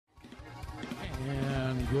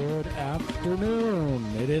Good afternoon.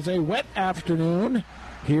 It is a wet afternoon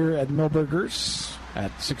here at Milberger's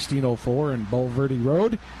at 1604 in Bulverde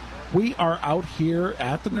Road. We are out here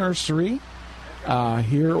at the nursery,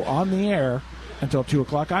 here on the air until 2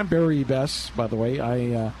 o'clock. I'm Barry Bess, by the way.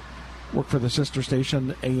 I work for the sister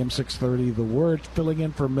station, AM 630 The Word, filling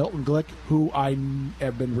in for Milton Glick, who I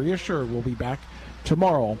have been reassured will be back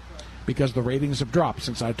tomorrow because the ratings have dropped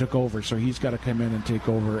since I took over, so he's got to come in and take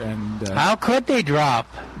over. And how could they drop?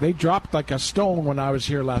 They dropped like a stone when I was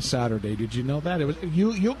here last Saturday. Did you know that? It was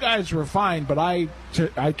you guys were fine, but I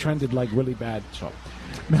trended like really bad. So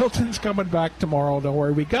Milton's coming back tomorrow. Don't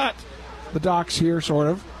worry. We got the docs here, sort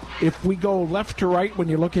of. If we go left to right when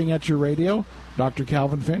you're looking at your radio, Dr.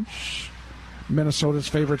 Calvin Finch, Minnesota's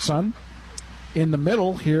favorite son. In the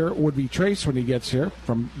middle here would be Trace when he gets here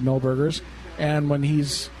from Milberger's. And when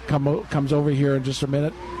he's comes over here in just a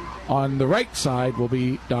minute, on the right side will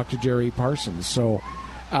be Dr. Jerry Parsons. So,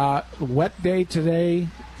 wet day today.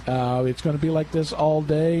 It's going to be like this all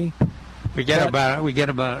day. We get about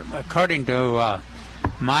according to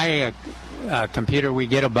my computer, we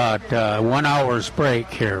get about 1 hour's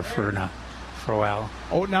break here for a while.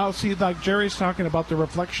 Oh, now see, like Jerry's talking about the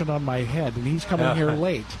reflection on my head, and he's coming here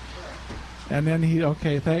late. And then well,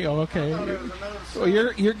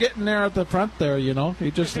 you're getting there at the front there, you know.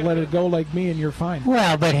 You just let it go like me, and you're fine.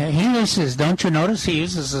 Well, but he uses. Don't you notice he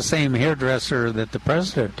uses the same hairdresser that the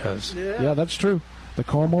president does? Yeah, that's true. The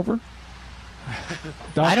comb over.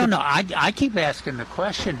 I don't know. I keep asking the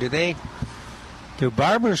question: Do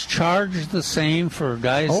barbers charge the same for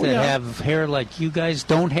guys that have hair like you guys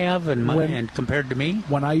don't have, and compared to me?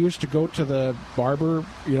 When I used to go to the barber,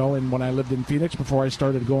 you know, and when I lived in Phoenix before I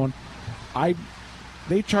started going,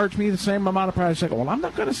 they charged me the same amount of price. I go, well, I'm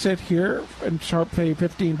not going to sit here and pay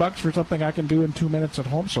 $15 for something I can do in 2 minutes at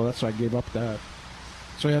home. So that's why I gave up that.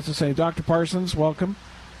 So he has to say, Dr. Parsons, welcome.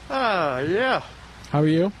 Yeah. How are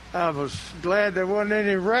you? I was glad there wasn't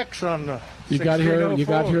any wrecks on the. You got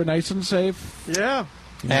here nice and safe. Yeah.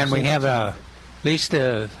 And we have at least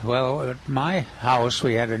at my house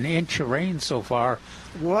we had an inch of rain so far.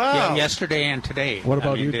 Wow. Yeah, yesterday and today. What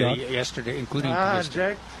about you, Doc? Yesterday, including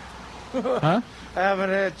Jack. Huh? I haven't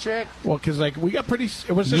had check. Well, because we got pretty.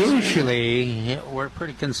 Usually we're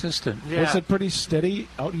pretty consistent. Yeah. Was it pretty steady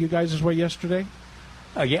out you guys' way yesterday?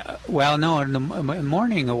 Yeah. Well, no. In the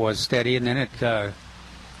morning it was steady, and then it was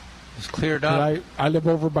cleared up. I live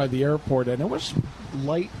over by the airport, and it was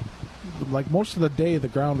light. Like most of the day, the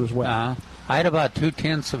ground was wet. I had about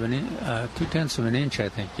 2/10 of an inch, I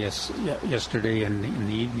think. Yesterday in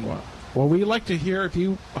the evening. Wow. Well, we'd like to hear if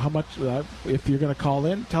you're going to call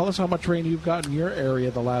in, tell us how much rain you've got in your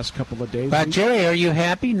area the last couple of days. But Jerry, are you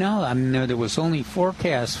happy? No, I mean there was only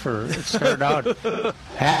forecast for it started out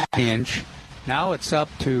half inch. Now it's up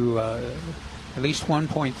to at least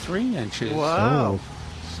 1.3 inches. Wow!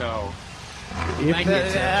 So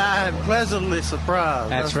I'm pleasantly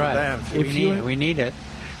surprised. That's right. We need it.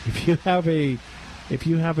 If you have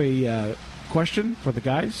a question for the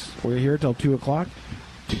guys, we're here till 2 o'clock.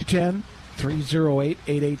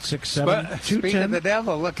 210-308-8867. Speaking of the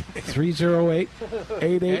devil, look.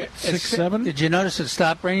 308-8867. Did you notice it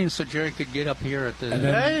stopped raining so Jerry could get up here at the...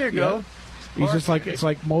 There you go. He's just like, it's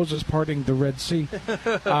like Moses parting the Red Sea.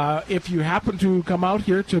 If you happen to come out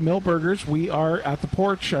here to Milberger's, we are at the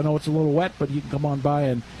porch. I know it's a little wet, but you can come on by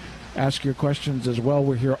and ask your questions as well.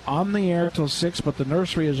 We're here on the air till 6, but the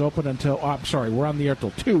nursery is open until... I'm sorry, we're on the air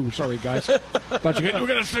till 2. Sorry, guys. But we're going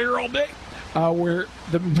to stay here all day.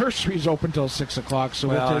 The nursery's open till 6 o'clock, so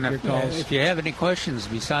we'll take your calls. If you have any questions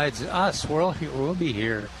besides us, we'll be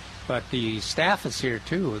here. But the staff is here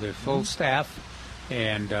too. The full staff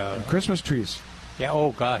and Christmas trees. Yeah.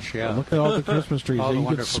 Oh gosh. Yeah. Look at all the Christmas trees. You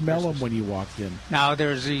could smell them when you walked in. Now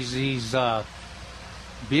there's these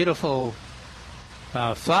beautiful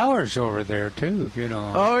flowers over there too. You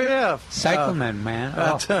know. Oh yeah. Cyclamen, man.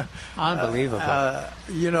 Unbelievable.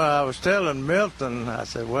 I was telling Milton. I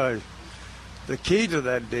said, well, the key to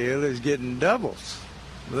that deal is getting doubles.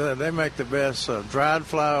 They make the best dried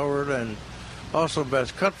flowered and also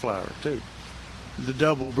best cut flower, too. The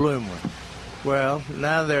double bloom one. Well,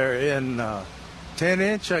 now they're in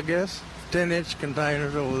 10-inch, I guess, 10-inch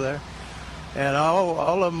containers over there. And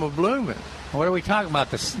all of them are blooming. What are we talking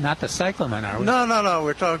about? Not the cyclamen, are we? No.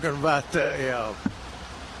 We're talking about the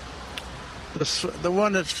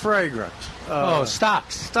one that's fragrant.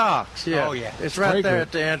 Stocks. Stocks, yeah. Oh, yeah. It's right there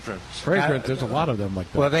at the entrance. Fragrant, there's a lot of them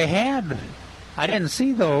like that. Well, they had... I didn't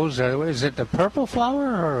see those. Is it the purple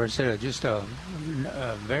flower, or is it just a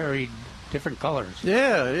very different colors?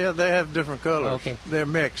 Yeah, they have different colors. Okay. They're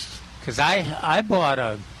mixed. Because I bought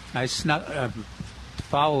I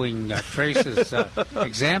following Trace's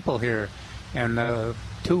example here, and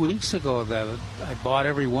 2 weeks ago, I bought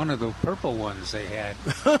every one of the purple ones they had,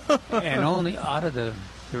 and only there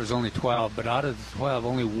was only 12, but out of the 12,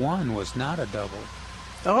 only one was not a double.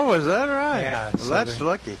 Oh, is that right? Yeah, well, that's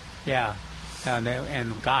lucky. Yeah,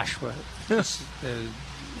 and gosh, you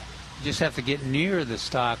just have to get near the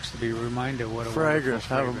stalks to be reminded what a fragrance.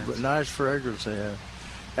 Fragrance. Have a nice fragrance they have.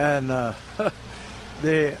 And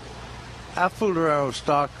I fooled around with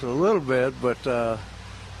stalks a little bit, but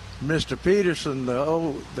Mr. Peterson,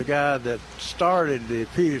 the guy that started the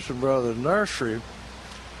Peterson Brothers Nursery,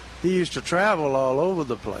 he used to travel all over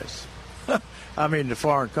the place. I mean, the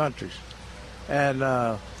foreign countries. And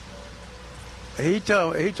he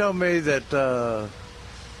told me that the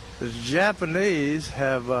Japanese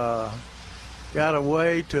have got a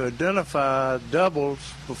way to identify doubles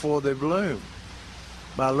before they bloom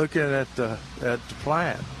by looking at the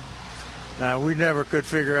plant. Now, we never could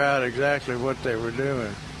figure out exactly what they were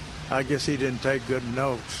doing. I guess he didn't take good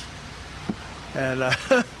notes. And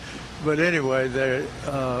but anyway,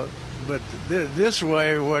 this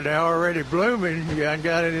way, when they're already blooming, you haven't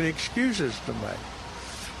got any excuses to make,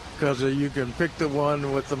 because you can pick the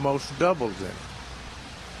one with the most doubles in it.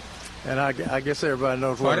 And I guess everybody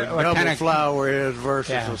knows what a double kind of flower is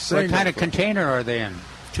versus a single. What kind of container are they in?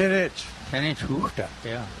 10-inch. 10-inch.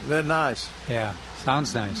 Yeah. They're nice. Yeah.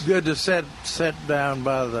 Sounds nice. Good to set down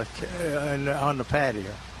by on the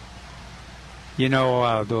patio. You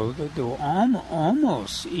know, the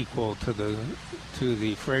almost equal to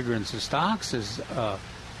the fragrance of stocks is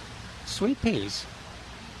sweet peas.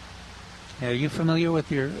 Are you familiar with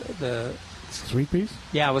the sweet peas?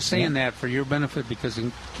 Yeah, I was saying that for your benefit, because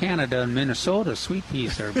in Canada and Minnesota, sweet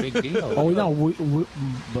peas are a big deal. Oh, no,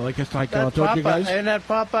 like I told you guys. Ain't that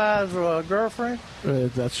Popeye's girlfriend?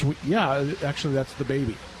 That's sweet. Yeah, actually, that's the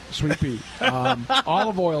baby. Sweet pea.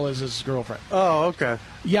 Olive oil is his girlfriend. Oh, okay.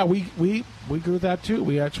 Yeah, we grew that too.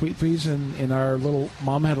 We had sweet peas in our little.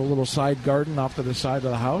 Mom had a little side garden off to the side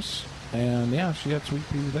of the house, and yeah, she had sweet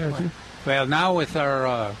peas there too. Well, now with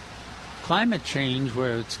our climate change,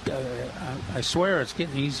 where it's, I swear it's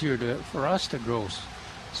getting easier for us to grow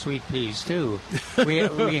sweet peas too. We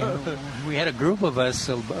had a group of us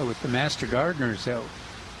with the master gardeners that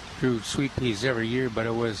grew sweet peas every year, but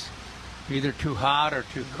it was either too hot or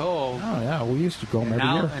too cold. Oh yeah, we used to grow them every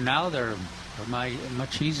year. And now they're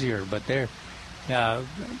much easier. But the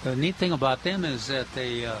neat thing about them is that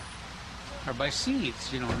they are by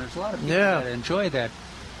seeds, and there's a lot of people that enjoy that.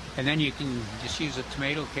 And then you can just use a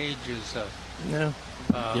tomato cage as a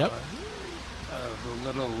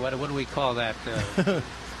little, what do we call that?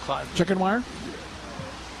 Chicken wire?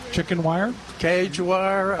 Chicken wire? Cage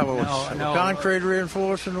wire? No. Concrete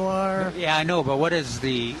reinforcing wire? Yeah, I know, but what is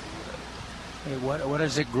what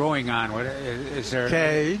is it growing on? What is there?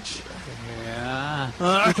 Cage. Yeah.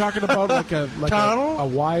 You're talking about like a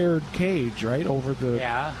wired cage, right? Over the.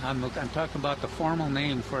 Yeah, I'm talking about the formal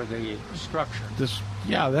name for the structure. There's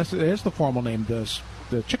the formal name. The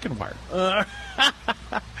chicken wire.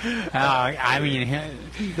 I mean,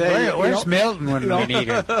 where's Milton when we need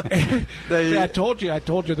him? I told you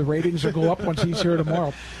the ratings will go up once he's here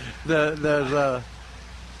tomorrow. There's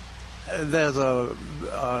a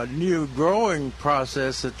new growing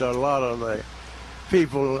process that a lot of the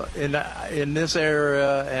people in this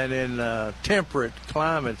area and in temperate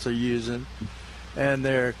climates are using, and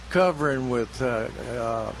they're covering with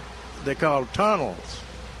they call tunnels,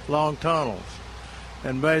 long tunnels,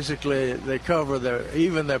 and basically they cover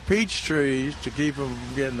even their peach trees to keep them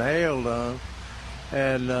from getting hailed on,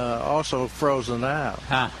 and also frozen out.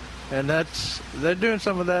 Huh. And they're doing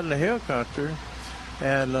some of that in the hill country.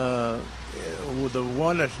 And the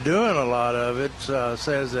one that's doing a lot of it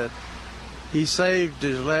says that he saved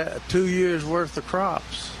his 2 years worth of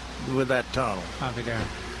crops with that tunnel. I'll be there.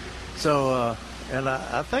 So, and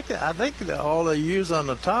I think that all they use on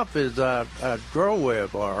the top is a grow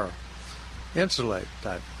web or insulate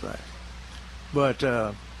type of thing. But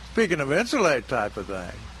speaking of insulate type of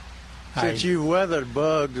thing, since you weathered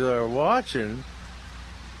bugs are watching,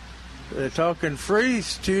 they're talking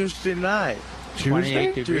freeze Tuesday night.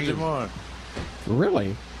 Tuesday morning.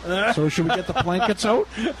 Really? So should we get the blankets out?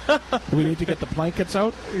 Do we need to get the blankets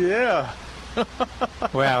out? Yeah.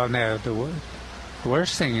 Well, no, the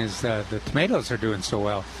worst thing is the tomatoes are doing so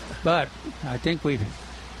well. But I think we've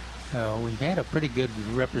had a pretty good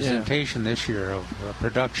representation this year of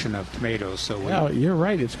production of tomatoes. So you're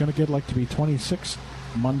right. It's going to get to be 26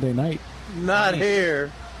 Monday night. Not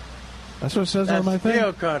here. That's what it says on my thing.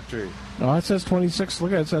 Hill country. No, it says 26.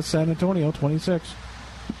 Look at it. It says San Antonio, 26.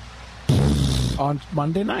 On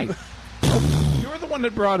Monday night. Oh, you were the one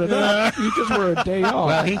that brought it up. You just were a day off.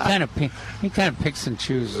 Well, he kind of picks and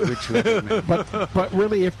chooses which one. But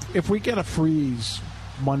really, if we get a freeze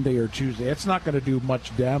Monday or Tuesday, it's not going to do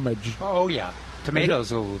much damage. Oh yeah,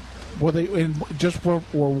 tomatoes will. Will they just for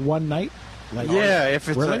one night? Like, yeah, if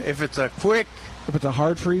it's a quick, if it's a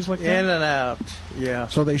hard freeze like that, in and out. Yeah.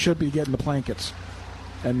 So they should be getting the blankets,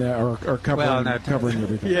 and or covering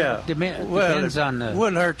everything. Yeah. Depends on the.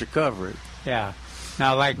 Wouldn't hurt to cover it. Yeah.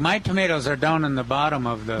 Now, like my tomatoes are down in the bottom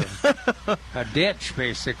of the a ditch,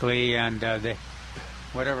 basically, and they'll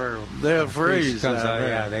freeze. Comes out,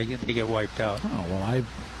 yeah, they get wiped out. Oh well,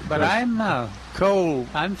 I'm cold.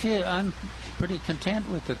 I'm pretty content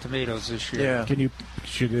with the tomatoes this year. Yeah.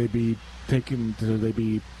 Should they be taking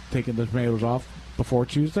the tomatoes off before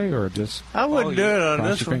Tuesday, or just? I wouldn't do it on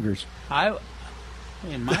this one. Fingers.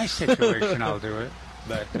 In my situation, I'll do it.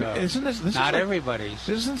 But isn't this not like, everybody's?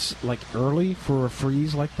 Isn't this like early for a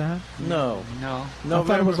freeze like that? No. I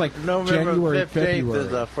thought it was like January, 15th February.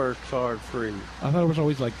 Is our first hard freeze. I thought it was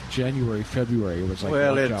always like January, February. It was like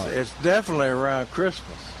it's definitely around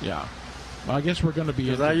Christmas. Yeah. Well, I guess we're going to be.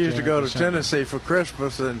 Because I used to go to Tennessee for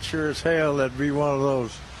Christmas, and sure as hell, that'd be one of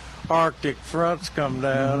those Arctic fronts come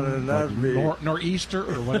down, and that'd be nor'easter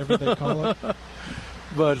or whatever they call it.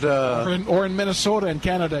 But or in Minnesota and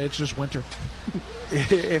Canada, it's just winter.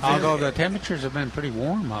 Although the temperatures have been pretty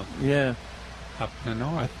warm up. Yeah. Up in the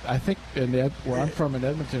north. I think where I'm from in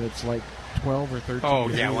Edmonton, it's like 12 or 13. Oh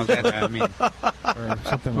yeah, well I mean, or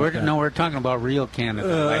something like that. No, we're talking about real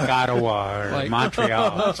Canada, like Ottawa or like,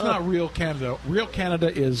 Montreal. That's not real Canada. Real Canada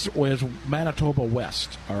is Manitoba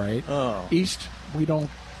West. All right. Oh. East, we don't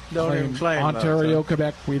even claim Ontario, those,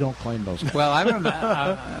 Quebec, we don't claim those. Well, I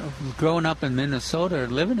remember growing up in Minnesota,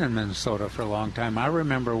 living in Minnesota for a long time. I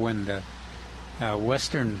remember when the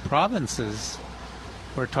western provinces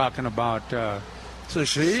were talking about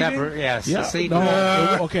seceding. Seceding.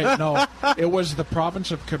 No, it was the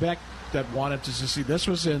province of Quebec that wanted to secede. This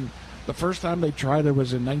was the first time they tried it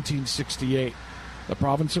was in 1968. The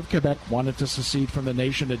province of Quebec wanted to secede from the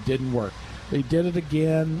nation. It didn't work. They did it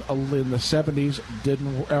again in the 70s, the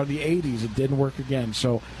 80s, it didn't work again.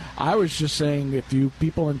 So I was just saying, if you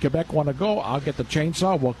people in Quebec want to go, I'll get the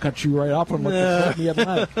chainsaw, we'll cut you right off and look at the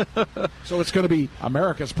Atlantic. So it's going to be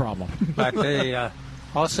America's problem. But they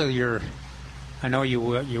also I know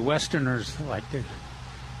you Westerners like to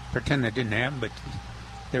pretend they didn't have, but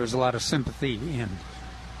there was a lot of sympathy in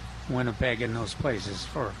Winnipeg and those places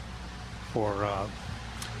for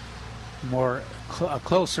a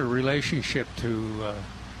closer relationship to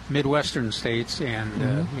Midwestern states and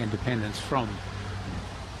independence from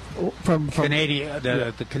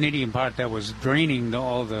Canada, the Canadian part that was draining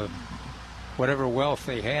all the whatever wealth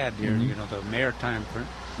they had here, the maritime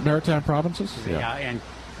provinces, and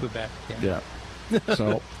Quebec. Yeah.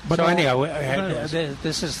 So anyhow,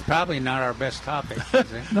 this is probably not our best topic,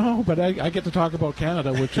 is it? No, but I get to talk about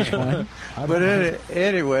Canada, which is fine. But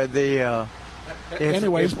anyway, back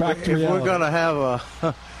to reality. If we're going to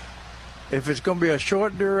have if it's going to be a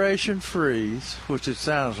short duration freeze, which it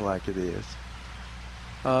sounds like it is,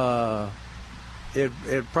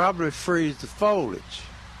 it probably freeze the foliage,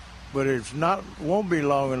 but won't be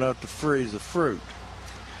long enough to freeze the fruit.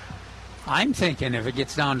 I'm thinking if it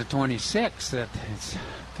gets down to 26, that it's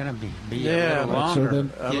going to be a little longer. So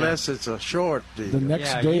then, unless it's a short deal. The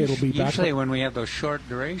next day it'll be back. Usually when we have those short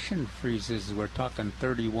duration freezes, we're talking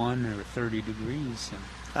 31 or 30 degrees.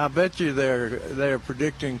 I bet you they're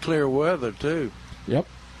predicting clear weather too. Yep,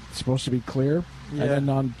 it's supposed to be clear. Yeah. And then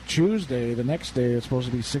on Tuesday, the next day, it's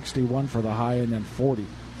supposed to be 61 for the high and then 40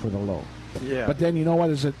 for the low. Yeah. But then you know what?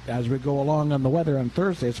 As we go along on the weather on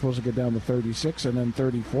Thursday, it's supposed to get down to 36 and then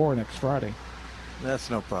 34 next Friday. That's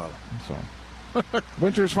no problem. So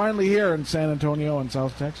winter's finally here in San Antonio and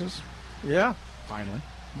South Texas. Yeah. Finally.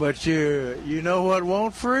 But you know what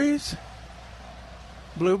won't freeze?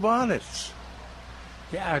 Blue bonnets.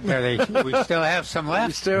 Yeah, we still have some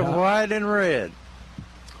left. Still white and red.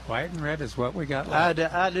 White and red is what we got left.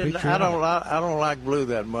 I don't like blue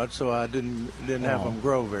that much, so I didn't have them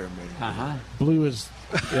grow very many. Blue is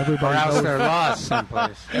everybody knows they're lost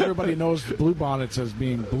someplace. Everybody knows blue bonnets as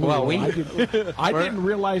being blue. Well, I didn't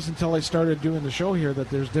realize until I started doing the show here that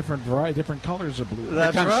there's different colors of blue.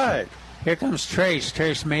 That's right. Here comes Trace.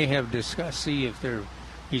 Trace may have see if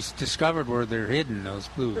he's discovered where they're hidden, those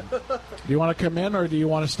blue. Do you want to come in, or do you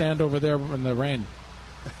want to stand over there in the rain?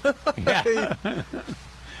 Yeah.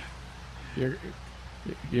 You're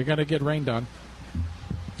going to get rained on.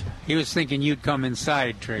 He was thinking you'd come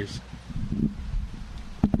inside, Trace.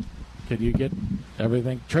 Can you get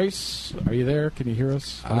Everything. Trace, are you there? Can you hear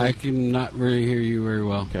us? I can not really hear you very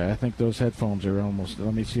well. Okay, I think those headphones are almost...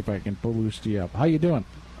 Let me see if I can boost you up. How you doing?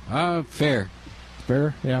 Fair.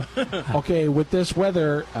 Fair, yeah. Okay, with this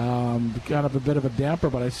weather, kind of a bit of a damper,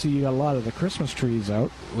 but I see a lot of the Christmas trees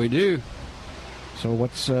out. We do. So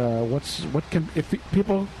if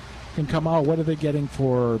people can come out, what are they getting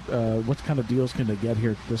for, what kind of deals can they get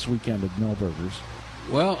here this weekend at Milberger's?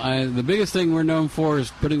 Well, the biggest thing we're known for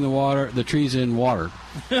is putting the trees in water.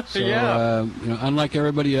 So, Yeah. Unlike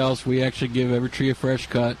everybody else, we actually give every tree a fresh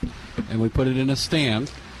cut, and we put it in a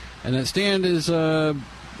stand. And that stand is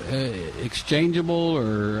exchangeable,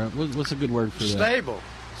 or what's a good word for that? Stable.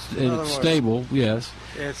 It's stable, yes.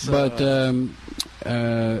 It's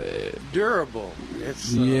durable.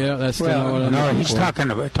 It's that's kind of what I'm no, looking he's for.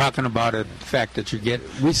 talking about the fact that you get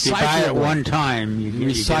Recyclable. you buy it one time, you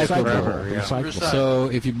get it forever. Yeah. Recyclable. So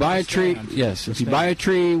if you buy a tree, stand. if you buy a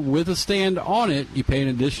tree with a stand on it, you pay an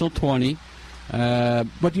additional $20.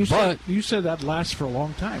 But you said that lasts for a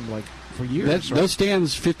long time, like for years. Right? Those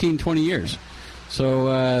stands 15, 20 years.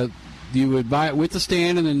 So you would buy it with the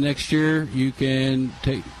stand, and then next year you can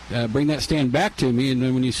bring that stand back to me, and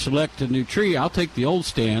then when you select a new tree, I'll take the old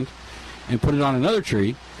stand and put it on another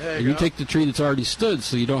tree. And you take the tree that's already stood,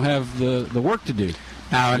 so you don't have the work to do.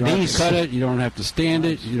 Now, You don't have to cut it. You don't have to stand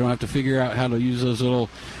it. You don't have to figure out how to use those little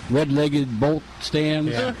red-legged bolt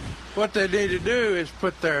stands. Yeah. What they need to do is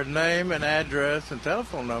put their name and address and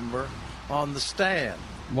telephone number on the stand.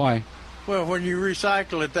 Why? Well, when you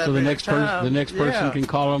recycle it that So the many next person, times, can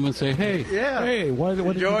call them and say, "Hey, Hey, what did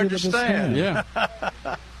you Enjoyed do to your the stand? stand.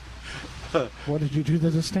 yeah." What did you do to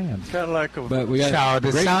the stand? kind of like a But we got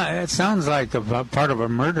it sounds like a part of a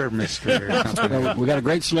murder mystery or something. we got a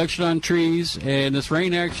great selection on trees, and this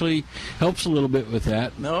rain actually helps a little bit with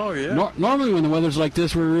that. no, yeah. Normally, when the weather's like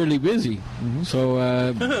this, we're really busy.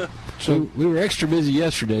 So, we were extra busy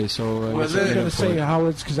yesterday. So, Was I was it- going to say how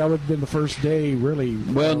it's because that would have been the first day, really.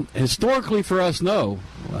 well, historically for us, no.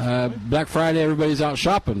 Black Friday, everybody's out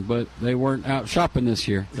shopping, but they weren't out shopping this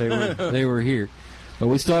year. They were here. But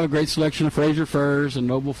we still have a great selection of Fraser firs and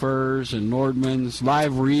Noble firs and Nordmans,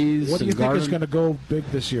 live wreaths. What do you and think is garden. going to go big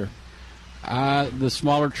this year? The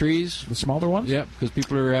smaller trees. The smaller ones? Yep, because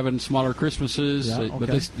people are having smaller Christmases, Yeah, but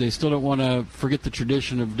okay. they still don't want to forget the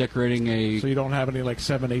tradition of decorating a. So you don't have any like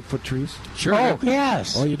 7-8 foot trees? Sure. Oh,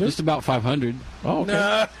 yes. Oh, you do? Just about 500. Oh,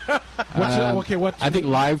 okay. I think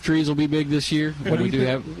live trees will be big this year. What do we you do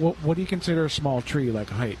think, have. what do you consider a small tree, like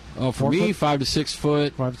height? Oh, for 4 me, foot? 5 to 6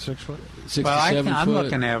 foot, 5 to 6 foot? 6 Well, to I 7 think I'm foot.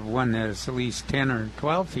 looking at one that's at least 10 or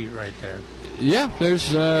 12 feet right there. Yeah, there's.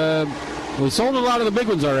 We sold a lot of the big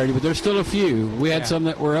ones already, but there's still a few. We had some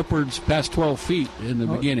that were upwards past 12 feet in the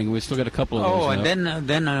beginning. We still got a couple of those. Oh, and now.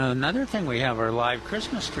 then another thing we have are live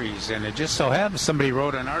Christmas trees, and it just so happens somebody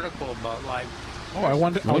wrote an article about live. Oh, I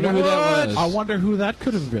wonder who that was. I wonder who that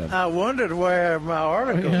could have been. I wondered where my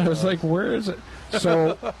article Yeah, I was. was like, where is it?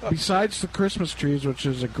 So, besides the Christmas trees, which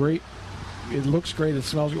is a great, it looks great, it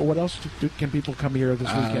smells good, what else can people come here this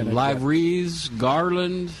weekend? and live get? wreaths,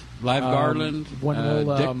 garland, live garland. When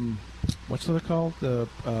will, what's it called? The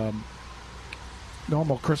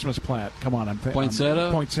normal Christmas plant. Come on,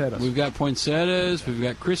 Poinsettia. Poinsettias. We've got poinsettias. We've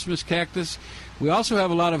got Christmas cactus. We also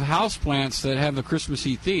have a lot of house plants that have a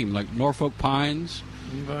Christmassy theme, like Norfolk pines,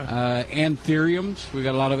 anthuriums. We've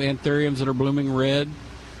got a lot of anthuriums that are blooming red.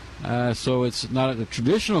 So it's not a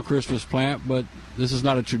traditional Christmas plant, but this is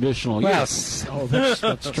not a traditional. Yes. Oh, that's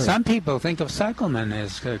true. Some people think of cyclamen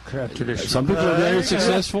as traditional. Some people are very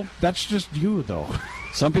successful. That's just you, though.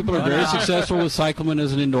 Some people are very successful with cyclamen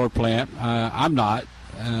as an indoor plant. I'm not.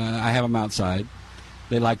 I have them outside.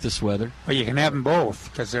 They like this weather. Well, you can have them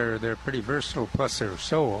both because they're pretty versatile. Plus, they're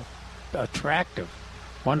so attractive,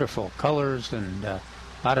 wonderful colors and a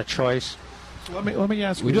lot of choice. Let me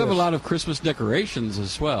ask you. We do have a this. lot of Christmas decorations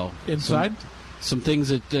as well. Inside? Some things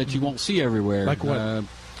that you won't see everywhere. Like what?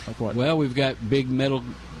 Like what? Well, we've got big metal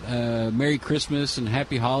Merry Christmas and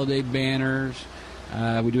Happy Holiday banners.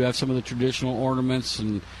 We do have some of the traditional ornaments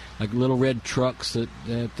and like little red trucks that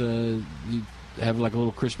you have like a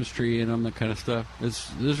little Christmas tree in them, that kind of stuff.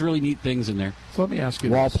 There's really neat things in there. So let me ask you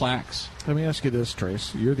Wall this. plaques. Let me ask you this,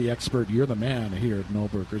 Trace. You're the expert. You're the man here at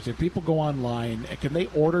Milberger's. If people go online, can they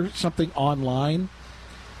order something online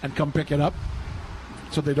and come pick it up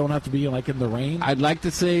so they don't have to be like in the rain? I'd like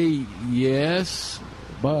to say yes,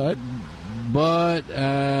 But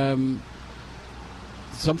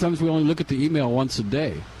sometimes we only look at the email once a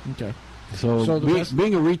day. okay. So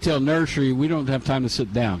being a retail nursery, we don't have time to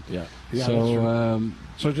sit down. Yeah.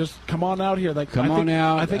 So just come on out here. Come on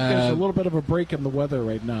out. I think there's a little bit of a break in the weather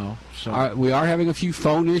right now. So we are having a few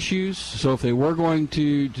phone issues. So if they were going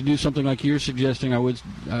to do something like you're suggesting, I would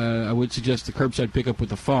suggest the curbside pickup with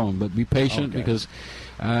the phone. But be patient because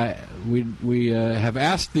we have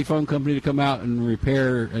asked the phone company to come out and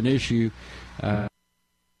repair an issue.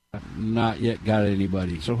 Not yet got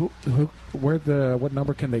anybody. So what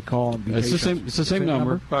number can they call? And it's the same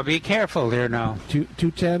number. Well, be careful there now.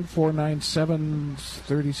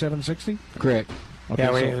 210-497-3760? Correct.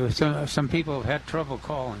 Okay, some people have had trouble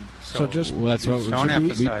calling. So just that's what don't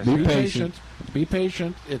emphasize. Be patient. Be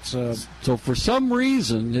patient. It's so for some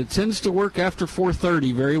reason it tends to work after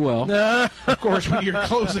 4:30 very well. Of course, when you're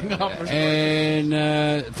closing up.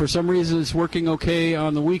 And for some reason it's working okay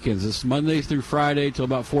on the weekends. It's Monday through Friday till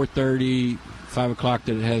about 4:30, 5 o'clock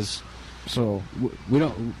that it has. So we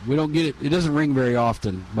don't get it. It doesn't ring very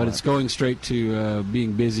often, but it's going straight to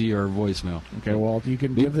being busy or voicemail. Okay, well you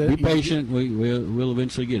can be patient. We'll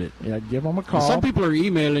eventually get it. Yeah, give them a call. Some people are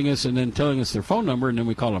emailing us and then telling us their phone number, and then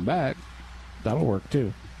we call them back. That'll work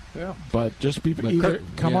too. Yeah, but just either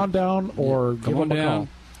come on down or give them a call.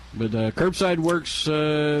 But curbside works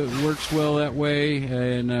well that way,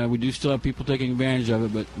 and we do still have people taking advantage of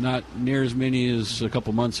it, but not near as many as a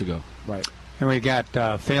couple months ago. Right. And we got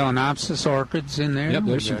Phalaenopsis orchids in there. Yep,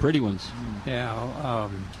 there's some pretty ones. Yeah.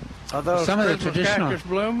 Are those some of the traditional cactus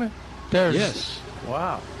blooming? Yes.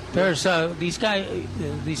 Wow. There's these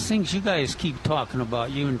things you guys keep talking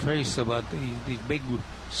about, you and Trace, about these big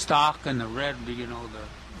stock and the red,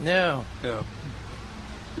 No.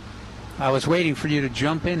 I was waiting for you to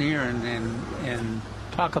jump in here and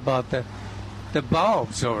talk about the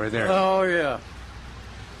bulbs over there. Oh yeah.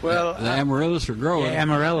 Well, the amaryllis are growing. Yeah,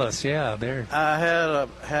 amaryllis, yeah, they're. I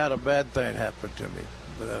had a bad thing happen to me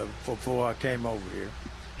before I came over here.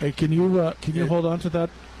 Hey, can you hold on to that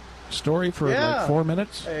story for like 4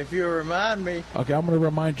 minutes? If you remind me. Okay, I'm going to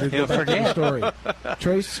remind you. He'll forget. The story.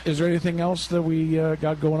 Trace, is there anything else that we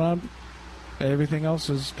got going on? Everything else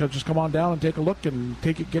is just come on down and take a look and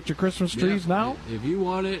get your Christmas trees now. If you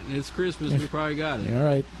want it and it's Christmas, we probably got it. All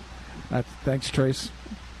right. Thanks, Trace.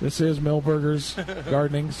 This is Milberger's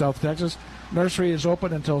Gardening, South Texas. Nursery is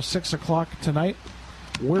open until 6 o'clock tonight.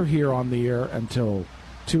 We're here on the air until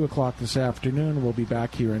 2 o'clock this afternoon. We'll be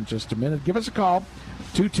back here in just a minute. Give us a call,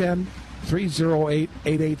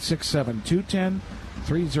 210-308-8867.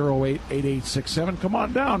 210-308-8867. Come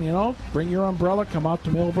on down, Bring your umbrella. Come out to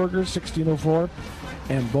Milberger's, 1604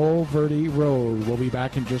 and Bulverde Road. We'll be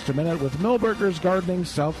back in just a minute with Milberger's Gardening,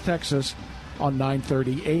 South Texas on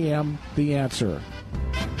 9:30 a.m. The Answer.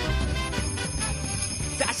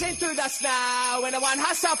 Dashing through the snow in a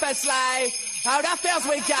one-horse open sleigh. Out the fields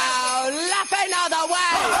we go, laughing all the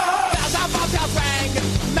way. Bells on bobtails ring,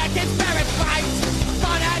 making spirits bright.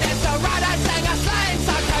 Fun it is to ride and sing a sleighing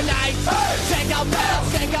song tonight. Jingle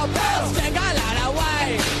bells, jingle all the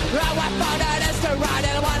way. Oh, what fun it is to ride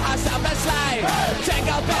in a one-horse open sleigh.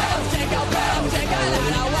 Jingle bells, jingle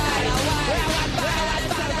all the way.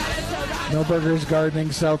 Milberger's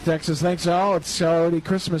Gardening, South Texas. Thanks, all. It's already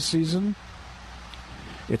Christmas season.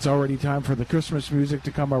 It's already time for the Christmas music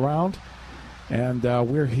to come around. And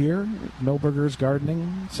we're here, Milberger's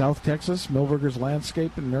Gardening, South Texas, Milberger's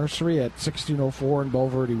Landscape and Nursery at 1604 and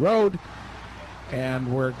Bulverde Road.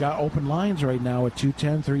 And we've got open lines right now at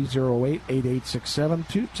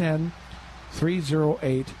 210-308-8867,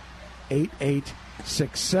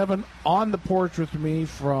 210-308-8867. On the porch with me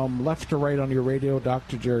from left to right on your radio,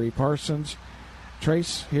 Dr. Jerry Parsons.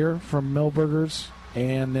 Trace here from Milberger's,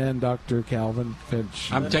 and then Dr. Calvin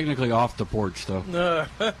Finch. I'm technically off the porch, though.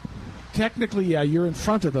 Technically, yeah, you're in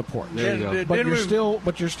front of the porch. There you go.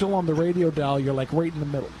 But you're still on the radio dial. You're like right in the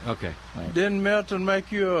middle. Okay. Right. Didn't Milton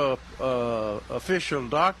make you a official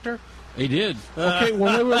doctor? He did. Okay.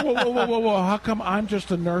 Well, whoa. How come I'm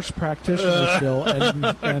just a nurse practitioner still? And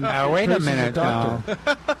wait a minute.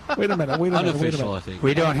 Wait a minute. Unofficial, I think.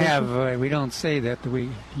 We don't have. We don't say that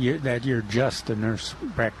that you're just a nurse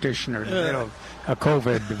practitioner in the middle of a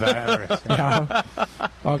COVID virus. Yeah.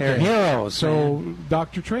 Okay. They're heroes. So, man.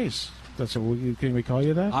 Dr. Trace. Can we call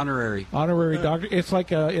you that? Honorary doctor. It's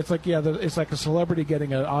like a celebrity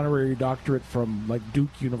getting an honorary doctorate from like Duke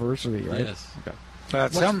University, right? Yes. Okay.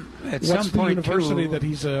 At some what's point, the university that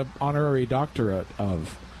he's an honorary doctorate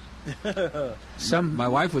of? My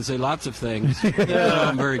wife would say lots of things.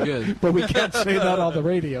 I'm very good, but we can't say that on the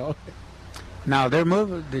radio. Now they're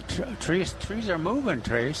moving. The trees are moving,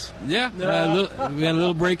 Trace. Yeah, we had a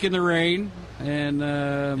little break in the rain, and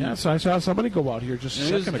so I saw somebody go out here just a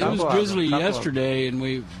second ago. It was drizzly yesterday, and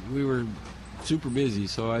we were super busy.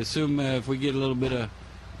 So I assume if we get a little bit of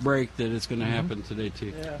break, that it's going to happen today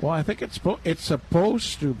too. Yeah. Well, I think it's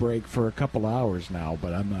supposed to break for a couple hours now,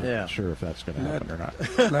 but I'm not sure if that's going to happen or not.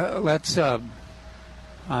 Let's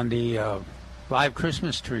on the live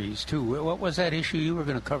Christmas trees too. What was that issue you were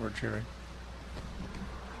going to cover, Jerry?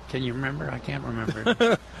 Can you remember? I can't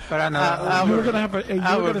remember. But I know you were going to have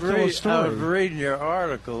I was reading your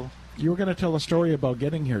article. You were going to tell a story about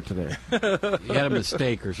getting here today. You had a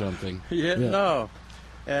mistake or something. Yeah. No.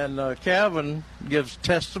 And Calvin gives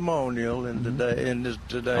testimonial in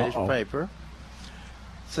today's paper.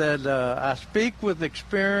 Said, I speak with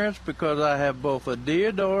experience because I have both a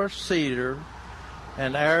deodar cedar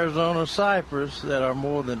and Arizona cypress that are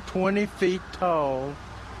more than 20 feet tall,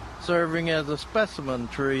 serving as a specimen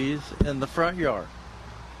trees in the front yard.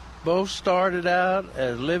 Both started out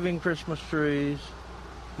as living Christmas trees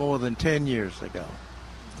more than 10 years ago.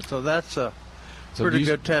 So that's a pretty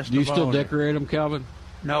good testimony. Do you still decorate them, Calvin?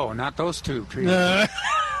 No, not those two trees.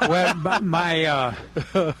 Well, my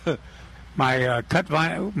cut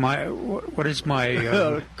vine, what is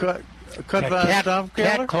my cut vine stump killer?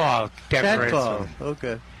 Cat claw decorator. Cat claw.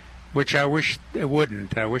 Okay. Which I wish it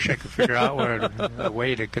wouldn't. I wish I could figure out a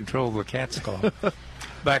way to control the cat's claw.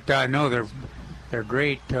 But no, they're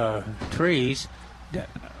great trees.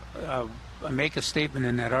 I make a statement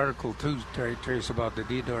in that article too, Trace, about the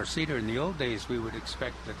deodar cedar. In the old days, we would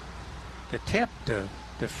expect the tip to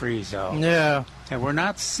freeze out. Yeah. And we're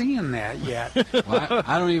not seeing that yet. Well,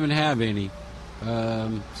 I don't even have any.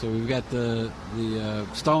 So we've got the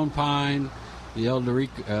stone pine, the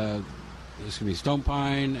Eldorica, this could be stone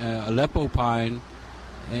pine, Aleppo pine,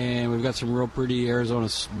 and we've got some real pretty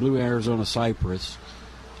blue Arizona cypress,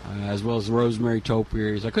 as well as the rosemary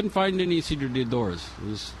topiaries. I couldn't find any cedar deodoras.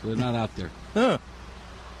 They're not out there. Huh.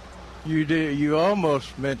 You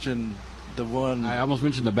almost mentioned the one. I almost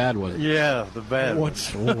mentioned the bad one. Yeah, the bad one.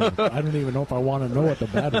 I don't even know if I want to know what the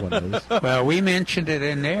bad one is. Well, we mentioned it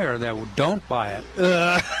in there that don't buy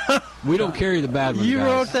it. We don't carry the bad one. You guys.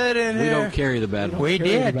 wrote that in we here? We don't carry the bad one. We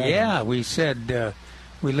did, yeah. We said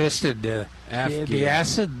we listed the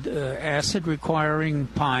acid requiring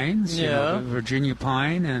pines, Virginia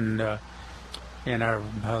pine and our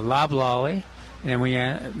loblolly, and we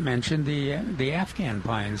mentioned the Afghan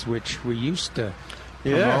pines, which we used to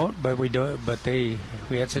promote, but we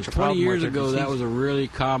had such a problem. 20 years ago, that was a really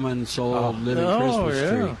common sold living Christmas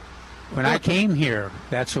tree. When I came here,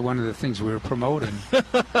 that's one of the things we were promoting. 10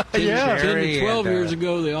 to 12 years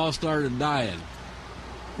ago, they all started dying.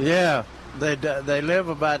 Yeah, they live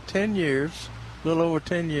about 10 years, a little over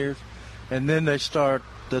 10 years, and then they start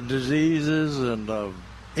the diseases and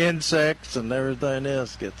insects and everything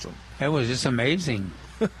else gets them. It was just amazing.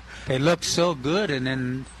 They looked so good, and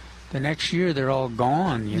then the next year they're all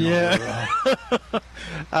gone. Yeah.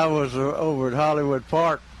 I was over at Hollywood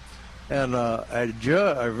Park, and a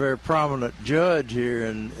very prominent judge here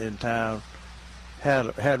in town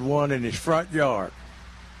had one in his front yard.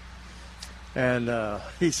 And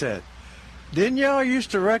he said, didn't y'all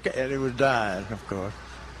used to and it was dying, of course.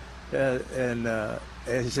 And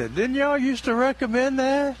he said, didn't y'all used to recommend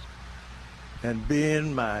that? And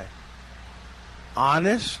being my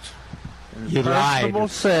honest and personable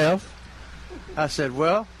self, I said,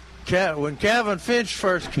 well, when Calvin Finch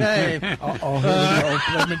first came, Calvin.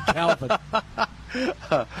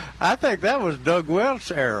 I think that was Doug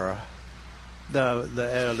Welch era, the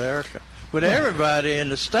Eldorica. But everybody in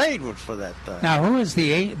the state was for that thing. Now, who is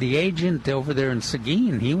the agent over there in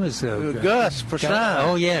Seguin? He was Gus Persine.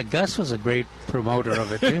 Oh yeah, Gus was a great promoter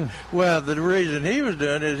of it too. Well, the reason he was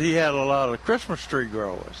doing it is he had a lot of Christmas tree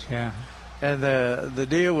growers. Yeah. And the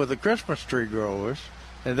deal with the Christmas tree growers,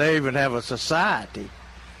 and they even have a society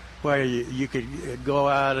where you could go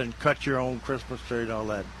out and cut your own Christmas tree and all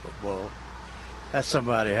that. Well, that's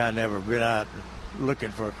somebody I never been out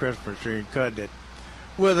looking for a Christmas tree and cut it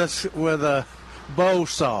with a bow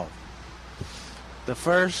saw. The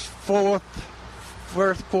first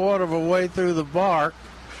quarter of a way through the bark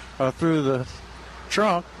or through the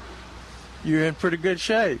trunk, you're in pretty good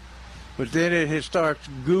shape. But then it starts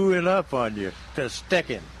gooing up on you,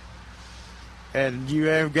 sticking, and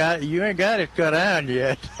you ain't got it cut out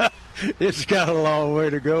yet. It's got a long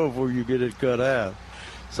way to go before you get it cut out.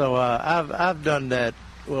 So I've done that.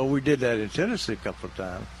 Well, we did that in Tennessee a couple of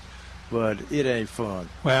times, but it ain't fun.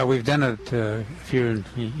 Well, we've done it.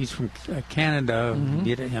 He's from Canada.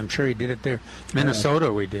 Mm-hmm. I'm sure he did it there.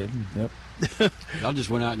 Minnesota, we did. Yep. I just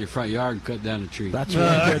went out in your front yard and cut down a tree. That's what we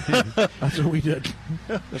did. That's what we did.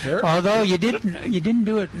 Although you didn't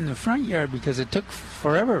do it in the front yard because it took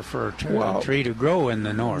forever for a tree to grow in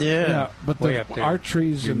the north. Yeah, but our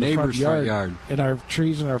trees your in the neighbor's front yard, and our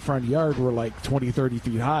trees in our front yard were like 20, 30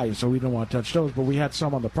 feet high, so we didn't want to touch those. But we had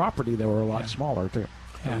some on the property that were a lot smaller too.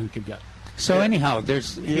 Yeah. We could get. So anyhow,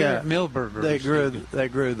 there's here at Millburgers. They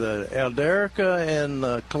grew the Elderica and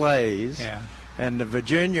the clays, and the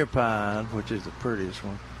Virginia pine, which is the prettiest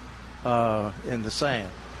one, in the sand.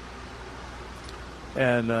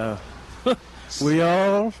 And we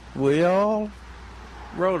all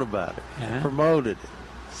wrote about it, promoted it.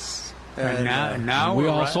 And now we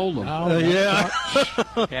all sold them.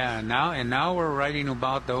 Now we're writing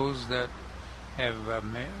about those that have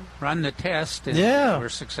run the test and were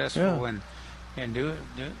successful and do a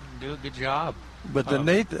good job. But the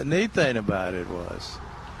neat thing about it was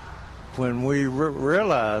when we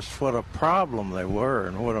realized what a problem they were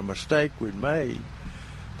and what a mistake we'd made,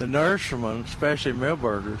 the nurserymen, especially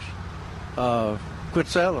Millburgers, quit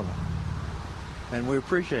selling them, and we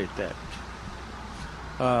appreciate that.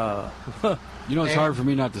 It's hard for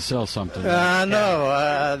me not to sell something. I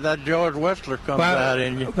know. That George Wessler comes out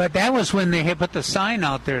in you. But that was when they had put the sign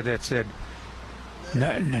out there that said,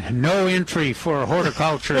 no entry for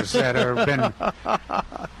horticulturists that have been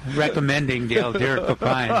recommending the Elderica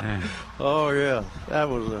pine. Oh, yeah. That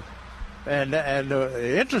was and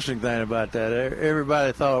the interesting thing about that,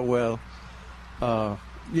 everybody thought,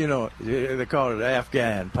 they call it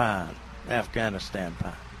Afghan pine, Afghanistan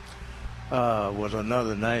pine, was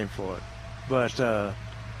another name for it. But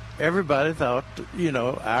everybody thought, we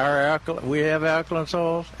have alkaline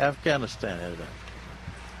soils, Afghanistan has that.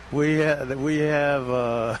 We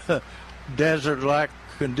have desert-like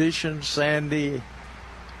conditions, sandy,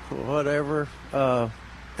 whatever.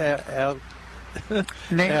 Afghanistan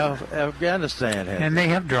has. And they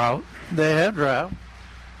have drought. They have drought.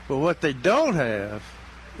 But what they don't have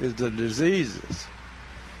is the diseases,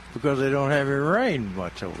 because they don't have any rain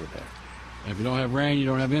much over there. If you don't have rain, you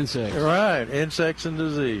don't have insects. Right, insects and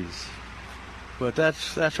disease. But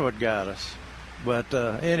that's what got us. But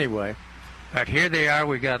anyway. But here they are.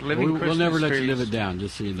 We got living Christmas We'll never let trees. you live it down,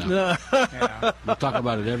 just so you know. We'll talk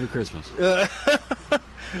about it every Christmas.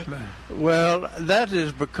 Well, that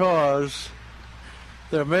is because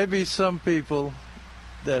there may be some people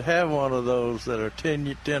that have one of those that are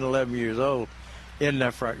 10, 11 years old in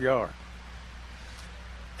their front yard.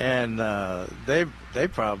 And they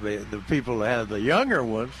probably, the people that have the younger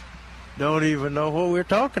ones, don't even know what we're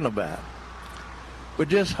talking about. But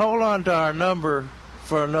just hold on to our number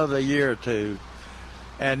for another year or two,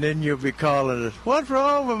 and then you'll be calling us, what's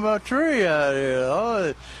wrong with my tree out here? Oh,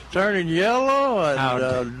 it's turning yellow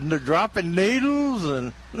and dropping needles.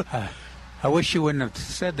 And I wish you wouldn't have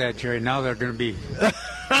said that, Jerry. Now they're going to be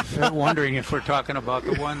wondering if we're talking about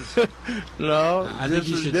the ones. No, I think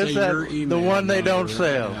you should say your email. The one they don't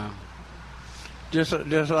sell. Yeah. Just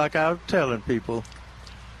like I was telling people,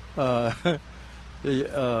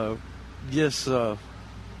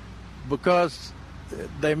 because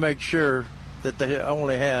they make sure that they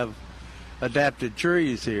only have adapted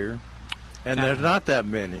trees here, and there's not that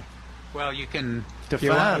many. Well, you can, if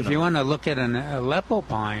you want to look at an Aleppo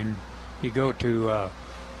pine, you go to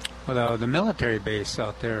the military base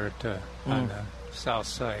out there on the south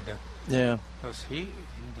side. Those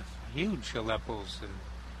huge Aleppos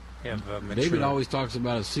have mature. David always talks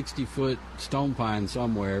about a 60-foot stone pine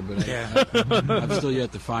somewhere, but I've still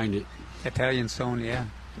yet to find it. Italian stone,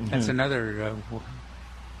 that's another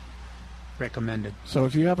recommended. So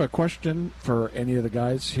if you have a question for any of the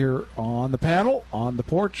guys here on the panel, on the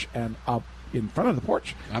porch, and up in front of the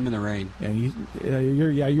porch, I'm in the rain, and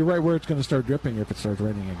you're right where it's going to start dripping if it starts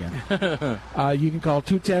raining again. You can call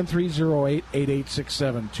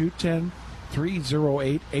 210-308-8867.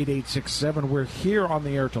 210-308-8867. We're here on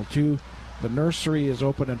the air till 2. The nursery is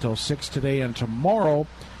open until 6 today, and tomorrow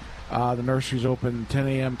the nursery's open 10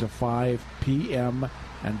 a.m. to 5 p.m.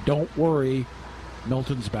 And don't worry,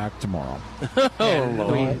 Milton's back tomorrow. Don't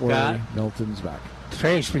worry, Milton's back.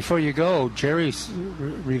 Trace, before you go, Jerry's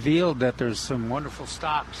revealed that there's some wonderful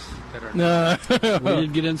stocks that are. We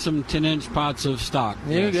did get in some 10-inch pots of stock.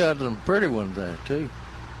 You got some pretty ones there too,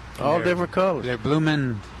 all different colors. They're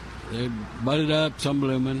blooming. They're budded up, some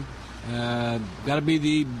blooming. Got to be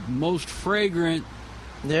the most fragrant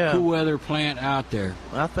cool weather plant out there.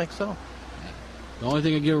 I think so. The only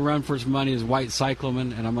thing I give a run for its money is white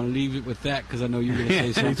cyclamen, and I'm going to leave it with that because I know you're going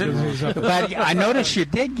to say something. But I noticed you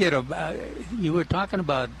did get you were talking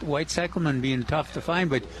about white cyclamen being tough to find,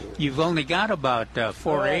 but you've only got about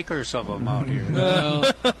 4 acres of them out here. Well,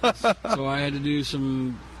 so I had to do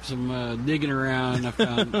some digging around. I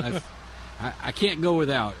found I can't go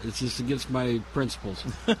without. It's just against my principles.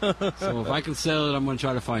 So if I can sell it, I'm going to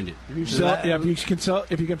try to find it.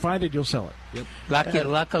 If you can find it, you'll sell it. Yep.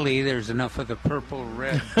 Luckily, there's enough of the purple,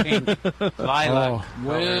 red, pink, lilac.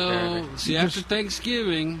 Well, see, after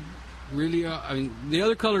Thanksgiving, really, I mean, the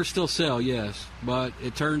other colors still sell, yes, but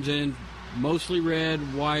it turns in mostly red,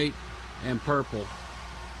 white, and purple.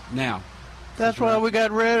 Now. That's why we got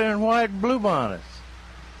red and white bluebonnets.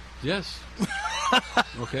 Yes.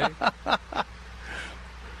 Okay.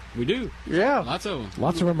 We do. Yeah. Lots of them.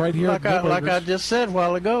 Lots of them right here. Like I just said a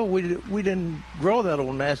while ago, we didn't grow that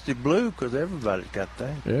old nasty blue because everybody's got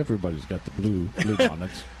that. Everybody's got the blue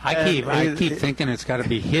bonnets. I keep thinking it's got to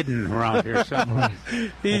be hidden around here somewhere.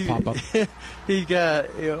 He got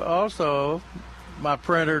also. My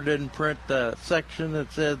printer didn't print the section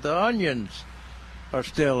that said the onions are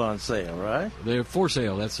still on sale, right? They're for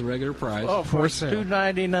sale. That's the regular price. Oh, for sale.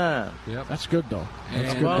 $2.99. Yep. That's good though.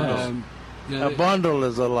 That's and, good. A bundle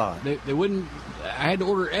is a lot. They wouldn't. I had to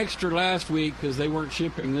order extra last week because they weren't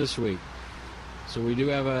shipping this week. So we do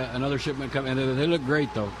have another shipment coming. And they look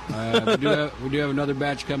great though. We do have another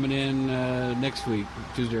batch coming in next week,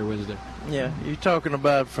 Tuesday or Wednesday. Yeah, you're talking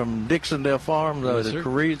about from Dixondale Farms Yes, to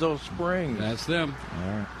Carrizo Springs. That's them.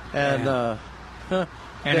 All right.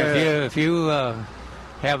 And if you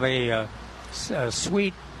have a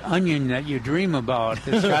sweet onion that you dream about,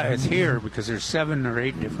 it's here because there's 7 or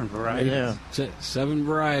 8 different varieties. Yeah. 7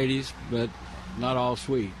 varieties, but not all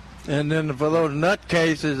sweet. And then for those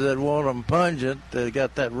nutcases that want them pungent, they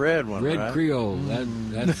got that red one, Red right? Creole.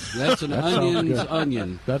 That's an onion's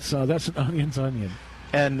onion. That's an onion's onion.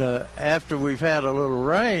 And after we've had a little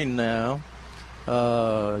rain now,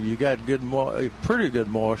 you got pretty good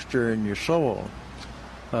moisture in your soil.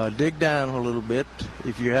 Dig down a little bit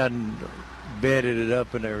if you hadn't bedded it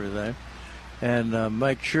up and everything, and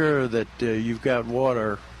make sure that you've got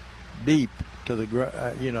water deep to the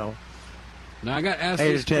ground. Now I got asked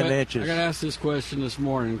 8 or 10 inches. I got asked this question this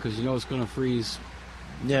morning because it's going to freeze.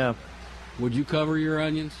 Yeah. Would you cover your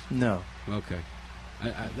onions? No. Okay.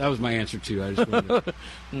 That was my answer too. I just wanted to...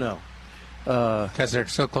 No. Because they're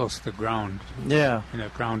so close to the ground. Yeah. And the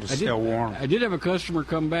ground is still warm. I did have a customer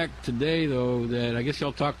come back today, though, that I guess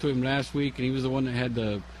y'all talked to him last week, and he was the one that had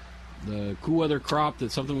the cool weather crop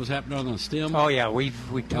that something was happening on the stem. Oh, yeah. We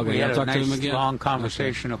had a nice long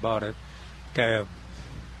conversation about it.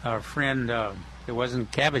 Our friend, it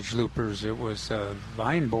wasn't cabbage loopers, it was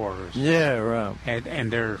vine borers. Yeah, right.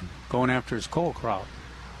 And they're going after his coal crop.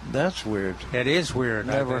 That's weird. It is weird.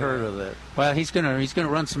 Never heard of that. Well, he's gonna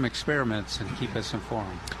run some experiments and keep us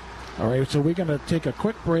informed. All right, so we're going to take a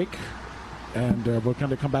quick break, and we're going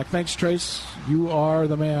to come back. Thanks, Trace. You are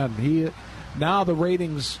the man. Now the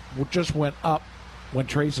ratings just went up when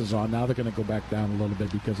Trace is on. Now they're going to go back down a little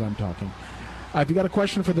bit because I'm talking. If you got a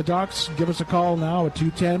question for the Docs, give us a call now at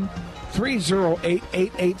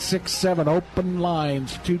 210-308-8867. Open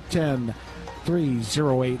lines,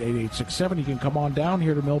 210-308-8867. You can come on down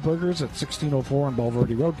here to Millburgers at 1604 on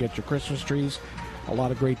Bulverde Road. Get your Christmas trees. A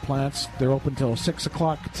lot of great plants. They're open till 6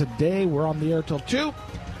 o'clock today. We're on the air till 2.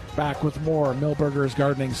 Back with more Millburgers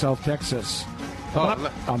Gardening, South Texas. On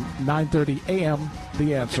 9:30 a.m.,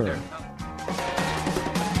 The Answer.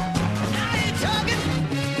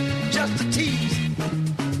 Just a tease.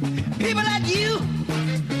 People like you,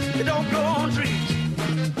 they don't grow on trees.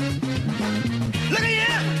 Look at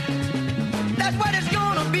here, that's what it's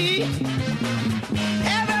gonna be.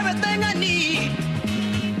 Have everything I need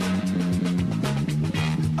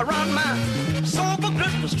around my soulful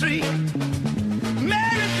Christmas tree.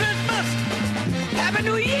 Merry Christmas, Happy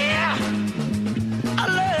New Year. I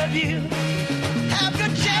love you. Have a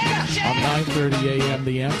good cheer. On 9:30 a.m.,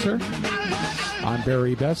 The Answer. I'm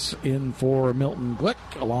Barry Bess in for Milton Glick.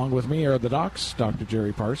 Along with me are the Docs, Dr.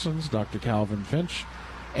 Jerry Parsons, Dr. Calvin Finch.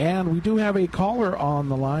 And we do have a caller on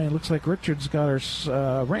the line. It looks like Richard's got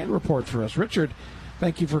our rain report for us. Richard,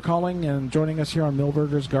 thank you for calling and joining us here on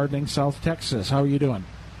Millburgers Gardening, South Texas. How are you doing?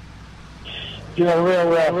 Doing real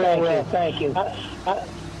well, thank you.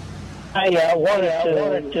 I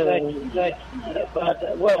wanted to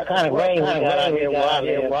what kind of rain we got out here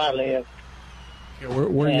where I live. Where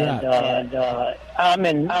are you at? I'm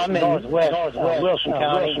in northwest Wilson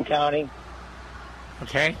County.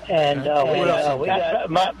 Okay. And we got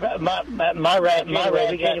my rain.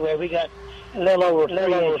 We got a little over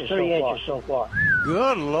 3 inches so far.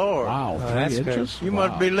 Good Lord. Wow, that's 3 good. inches? You Wow.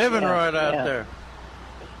 must be living right out there.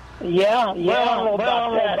 Yeah, I don't know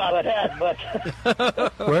about that, but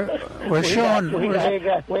We're showing.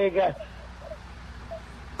 we got.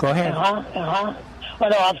 Go ahead. Well,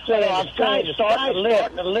 no, I'm saying it's trying to start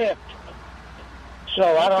the lift. So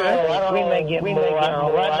I don't know. We may get more. I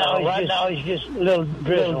don't know. Right now, it's just a little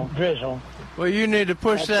drizzle. Well, you need to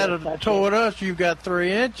push that toward us. You've got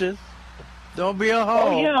 3 inches. Don't be a hole.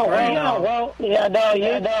 Oh, yeah, no,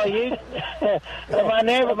 you. My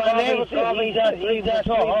neighbor called me. He's done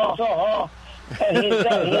so hard. And he's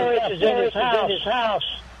got 4 inches in his house.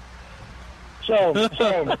 So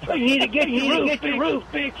you need to get your roof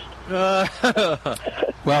fixed.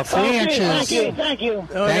 Well, 3 inches. Thank you.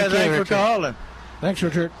 Oh, yeah, thanks for calling. Thanks,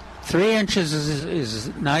 Richard. 3 inches is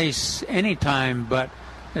nice anytime, but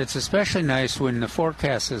it's especially nice when the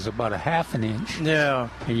forecast is about a half an inch. Yeah.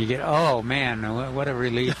 And you get, oh man, what a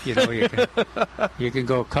relief! You can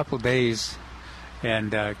go a couple days,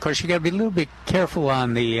 and of course you got to be a little bit careful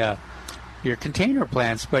on the your container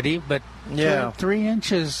plants, but yeah, 3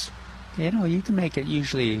 inches, you can make it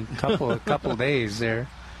usually a couple days there,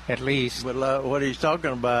 at least. But what he's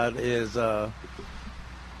talking about is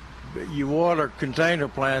you water container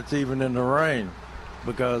plants even in the rain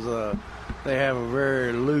because they have a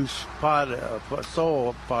very loose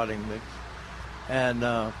soil potting mix, and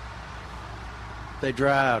they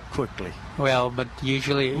dry out quickly. Well, but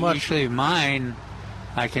usually mine,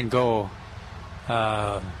 I can go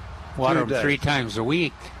water them 3 times a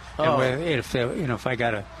week. Oh. And if I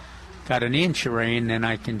got an inch of rain, then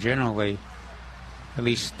I can generally, at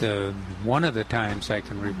least one of the times, I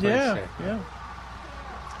can replace it. Yeah.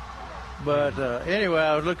 But anyway,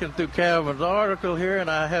 I was looking through Calvin's article here, and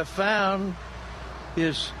I have found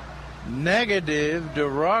his negative,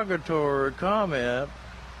 derogatory comment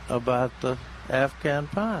about the Afghan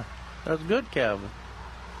pine. That's good, Calvin.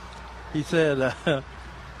 He said,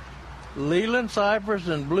 Leland cypress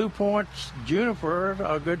and Blue Point juniper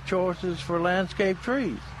are good choices for landscape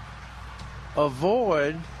trees.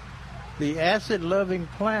 Avoid the acid-loving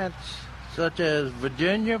plants such as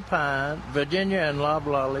Virginia and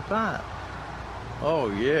loblolly pine. Oh,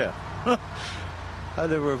 yeah. I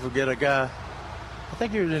never forget a guy, I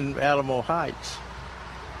think he was in Alamo Heights,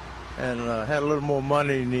 and had a little more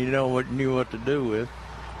money than he knew what to do with.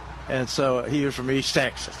 And so he was from East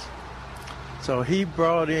Texas. So he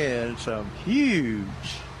brought in some huge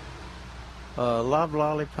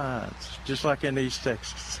loblolly pines, just like in East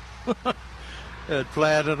Texas. Had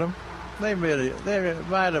planted them. They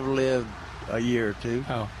might have lived a year or two.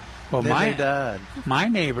 Oh, well, they died. My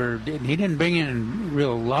neighbor, he didn't bring in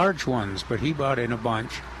real large ones, but he brought in a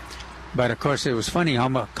bunch. But of course, it was funny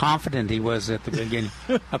how confident he was at the beginning.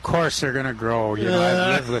 Of course, they're going to grow.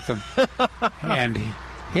 I've lived with them, and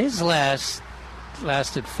his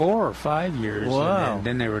lasted 4 or 5 years. Wow. And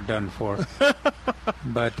then they were done for.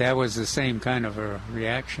 But that was the same kind of a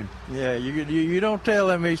reaction. Yeah, you don't tell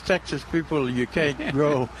them East Texas people you can't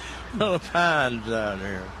grow pines down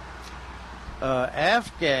here.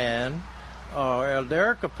 Afghan or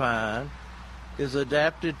Elderica pine is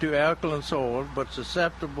adapted to alkaline soil but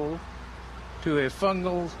susceptible to a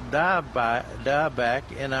fungal dieback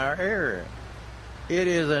in our area. It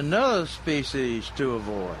is another species to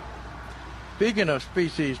avoid. Speaking of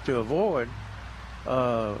species to avoid,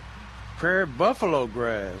 prairie buffalo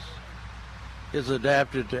grass is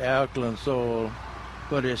adapted to alkaline soil,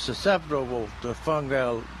 but is susceptible to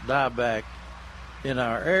fungal dieback in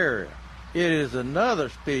our area. It is another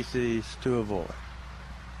species to avoid.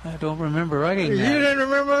 I don't remember writing that. You didn't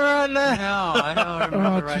remember writing that? No, I don't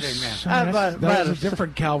remember writing that. That was a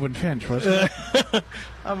different Calvin Finch, wasn't it?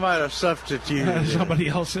 I might have substituted somebody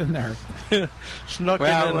else in there. Snuck it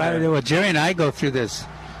in there. Well, Jerry and I go through this.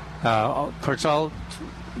 Of course, all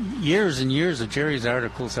years and years of Jerry's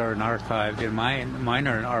articles are archived, and mine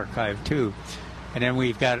are archived too. And then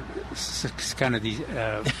we've got kind of these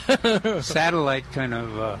satellite kind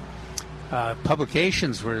of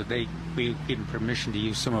publications where we give them permission to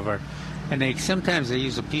use some of our, and sometimes they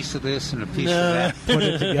use a piece of this and a piece of that, put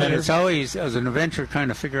it together. And it's always, as an inventor, trying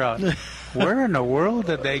to figure out where in the world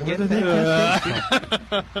did they get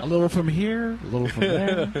that? A little from here, a little from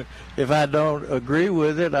there. If I don't agree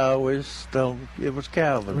with it, I always don't. It was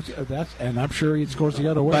Calvin. And I'm sure it goes the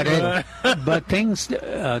other way. But things,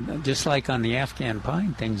 just like on the Afghan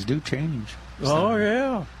pine, things do change. Oh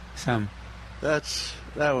yeah, some.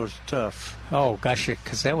 That was tough. Oh gosh,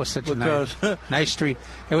 because that was such a nice tree.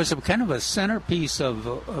 It was kind of a centerpiece of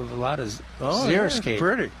a lot of xeriscape.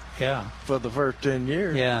 Pretty. Yeah. For the first 10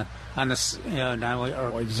 years. Yeah. On the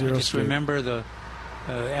I just remember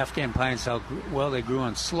Afghan pines, how well they grew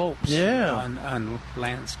on slopes, Yeah. on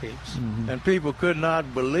landscapes. And people could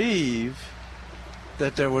not believe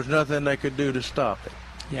that there was nothing they could do to stop it.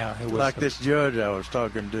 Yeah, it was Like this judge I was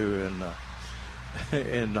talking to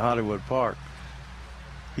in Hollywood Park.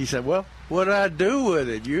 He said, well, what do I do with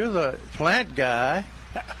it? You're the plant guy.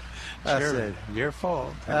 I Sure, said, your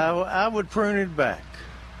fault. I would prune it back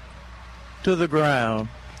to the ground,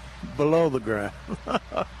 below the ground.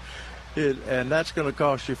 And that's going to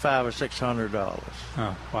cost you $500 or $600.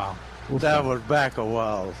 Oh, wow. That was back a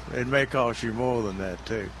while. It may cost you more than that,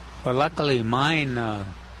 too. But luckily, mine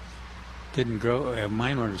didn't grow.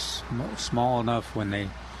 Mine was small enough when they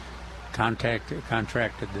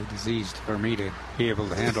contracted the disease for me to be able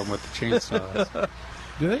to handle them with the chainsaws.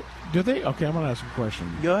 Do they? Okay, I'm going to ask a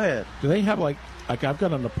question. Go ahead. Do they have like I've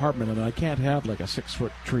got an apartment and I can't have like a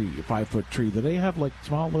 6-foot tree, a 5-foot tree. Do they have like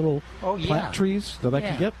small little plant trees that I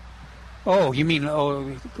can get? Oh, you mean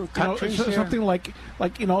cut trees? Something like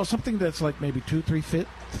something that's like maybe 2-3 feet,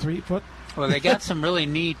 3 foot. Well, they got some really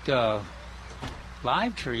neat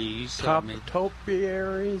live trees.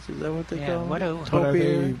 Topiaries, is that what they call them?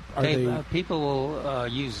 Topiary. People will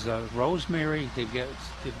use rosemary. They've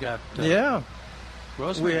got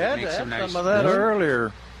rosemary. We had makes some nice of that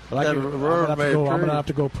earlier. Well, I'm going to have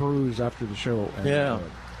to go peruse after the show.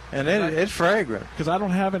 And it's fragrant. Because I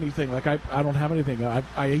don't have anything. Like, I don't have anything.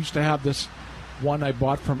 I used to have this one I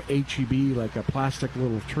bought from H-E-B, like a plastic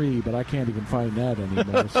little tree, but I can't even find that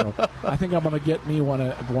anymore. So I think I'm going to get me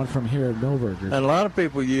one from here at Milberger. And a lot of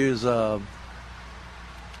people use, my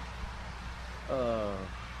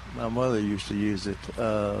mother used to use it.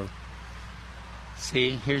 See,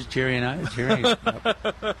 here's Jerry and I. Jerry,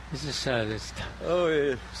 this is this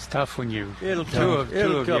stuff when you two of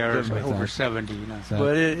you are over 70. You know.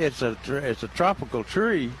 But it's a tropical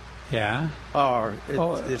tree. Yeah. Or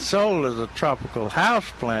it's sold as a tropical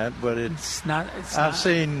house plant, but it's not. I've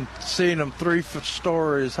seen them 3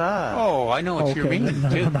 stories high. Oh, I know what you mean.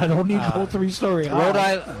 I don't need to go 3 story high. Rhode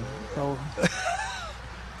Island. Oh,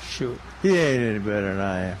 shoot. He ain't any better than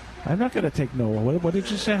I am. I'm not going to take no. What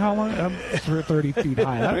did you say? How long? I'm 30 feet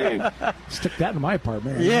high. I stick that in my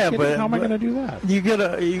apartment. But how am I going to do that? You get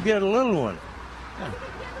a little one.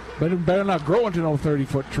 But it better not grow into no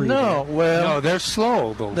 30-foot tree. No, they're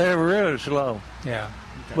slow though. They're really slow. Yeah.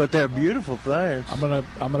 But they're beautiful things. I'm gonna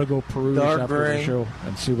go peruse after the show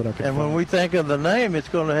and see what I can find. And when we think of the name, it's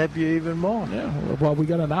going to help you even more. Yeah. Well, we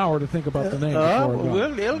got an hour to think about the name.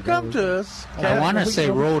 It'll come to us. I want to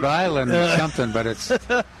say Rhode Island or something, but it's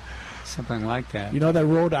something like that. You know that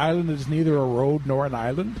Rhode Island is neither a road nor an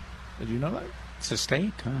island? Did you know that? It's a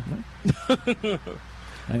state, huh?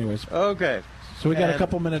 Anyways. Okay. So we got a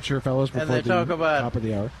couple minutes here, fellas, before they talk about top of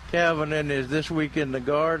the hour. Calvin in his This Week in the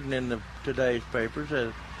Garden in today's paper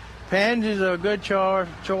says, pansies are a good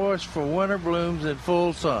choice for winter blooms in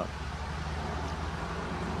full sun.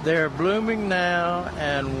 They're blooming now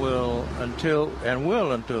and will until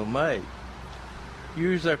May.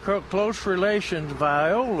 Use their close relations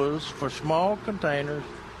violas for small containers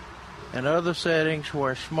and other settings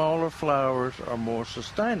where smaller flowers are more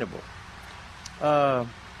sustainable.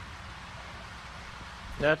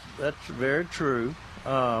 That's very true.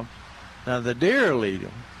 Now the deer will eat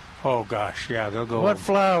them. Oh gosh, yeah, they'll go. What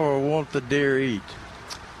flower won't the deer eat?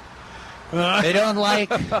 They don't like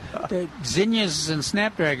the zinnias and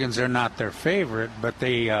snapdragons are not their favorite, but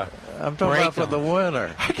they. I'm talking about for the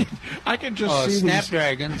winter. I can just see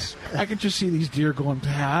snapdragons. I can just see these deer going,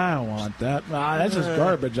 I don't want that. That's just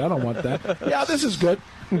garbage. I don't want that. Yeah, this is good.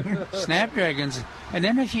 Snapdragons, and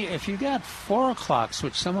then if you got 4 o'clocks,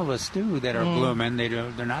 which some of us do that are blooming,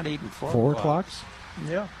 they're not eating 4 o'clocks.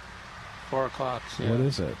 Yeah, 4 o'clocks. Yeah. What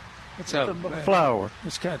is it? It's a flower.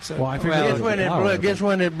 It's got. I figured guess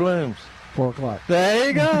when it blooms. 4 o'clock. There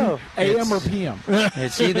you go. A.M. or P.M.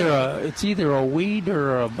 It's either a weed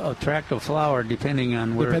or a attractive flower, depending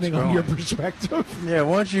on where it's growing. Depending on your perspective. Yeah,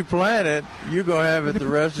 once you plant it, you're going to have it the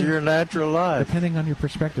rest of your natural life. Depending on your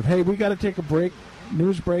perspective. Hey, we got to take a break.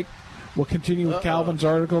 News break. We'll continue with Calvin's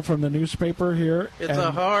article from the newspaper here. It's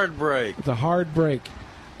a hard break. It's a hard break.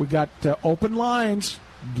 We got open lines.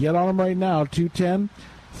 Get on them right now.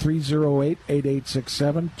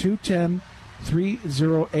 210-308-8867.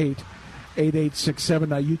 210-308-8867.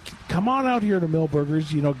 Now, you come on out here to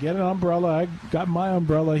Milberger's. Get an umbrella. I got my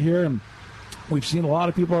umbrella here, and we've seen a lot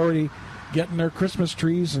of people already getting their Christmas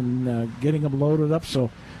trees and getting them loaded up. So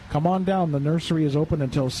come on down. The nursery is open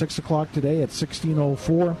until 6 o'clock today at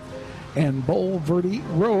 1604 and Boulevardy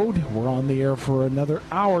Road. We're on the air for another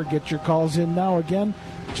hour. Get your calls in now again.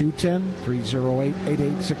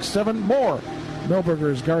 210-308-8867. More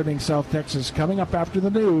Millburgers Gardening South Texas coming up after the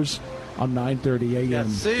news on 9:30 a.m. Got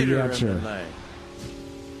cedar The in Answer. the name.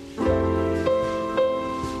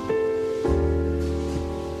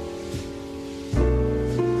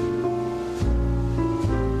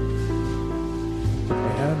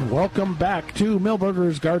 Welcome back to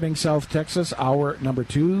Millburgers Gardening South Texas, hour number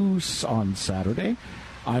 2 on Saturday.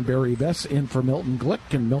 I'm Barry Bess in for Milton Glick,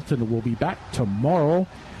 and Milton will be back tomorrow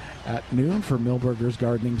at noon for Millburgers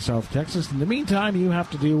Gardening South Texas. In the meantime, you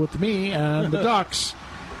have to deal with me and the ducks.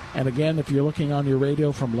 And again, if you're looking on your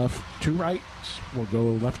radio from left to right, we'll go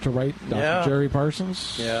left to right, Dr. Jerry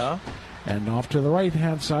Parsons. Yeah. And off to the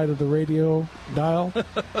right-hand side of the radio dial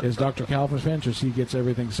is Dr. Calvin Finch. He gets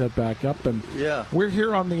everything set back up. And we're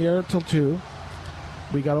here on the air till 2.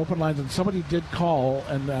 We got open lines, and somebody did call,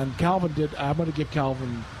 and Calvin did. I'm going to give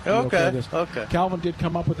Calvin. Okay. Calvin did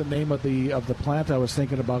come up with the name of the plant I was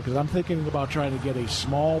thinking about, because I'm thinking about trying to get a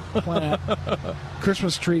small plant,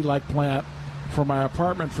 Christmas tree-like plant for my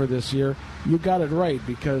apartment for this year. You got it right,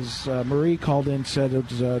 because Marie called in and said it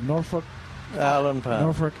was Norfolk Island pine.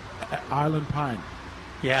 Norfolk Island pine.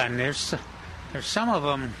 Yeah, and there's some of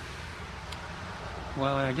them.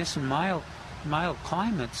 Well, I guess in mild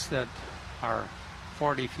climates that are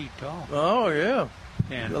 40 feet tall. Oh yeah,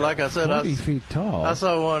 and like I said, 40 feet tall. I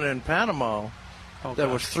saw one in Panama that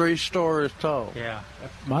was 3 stories tall. Yeah,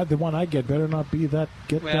 the one I get better not be that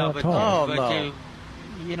tall. No.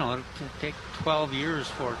 You know, it'll take 12 years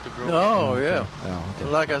for it to grow. Oh yeah. Okay.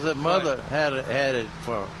 Like I said, Mother had it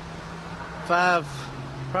for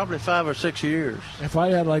probably 5 or 6 years. If I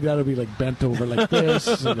had like that, it'd be like bent over like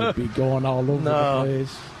this, and it'd be going all over the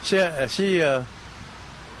place. She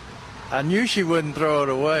I knew she wouldn't throw it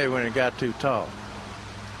away when it got too tall.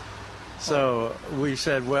 So we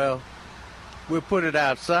said, well, we'll put it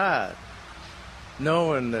outside,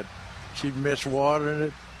 knowing that she'd miss watering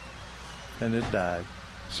it, and it died.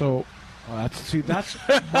 So that's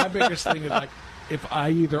my biggest thing is, like, if I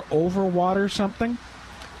either overwater something.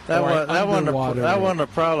 That wasn't a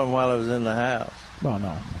problem while I was in the house. Well,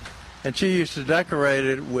 no. And she used to decorate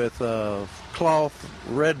it with cloth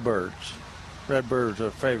redbirds. Redbirds are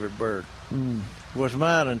her favorite bird. It was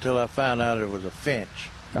mine until I found out it was a finch.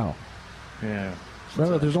 Oh. Yeah.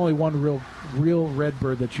 Well, there's only one real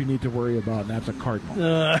redbird that you need to worry about, and that's a cardinal.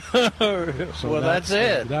 Well, that's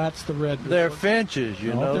it. That's the red. They're finches,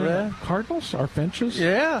 you know that? Cardinals are finches?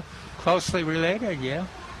 Yeah. Closely related, yeah.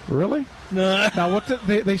 Really? No. Now,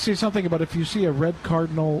 they say something about if you see a red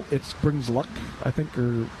cardinal, it brings luck, I think,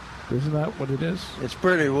 or isn't that what it is? It's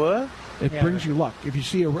pretty what? It brings you luck. If you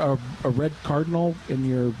see a red cardinal in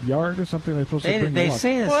your yard or something, they're supposed to bring you luck.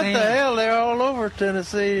 Say the what same. The hell? They're all over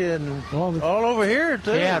Tennessee and all over here,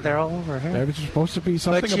 too. Yeah, they're all over here. There's supposed to be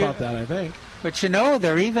something about that, I think. But, you know,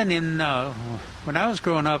 they're even in, when I was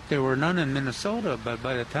growing up, there were none in Minnesota, but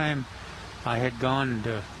by the time I had gone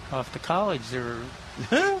off to college,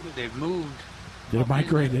 they've moved. They've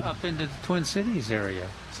migrated up into the Twin Cities area.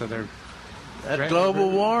 So they're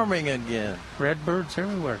global warming again. Redbirds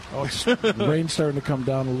everywhere. Oh, the rain's starting to come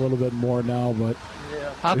down a little bit more now, but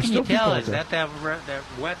how can you tell? Is that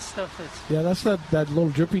wet stuff? That's that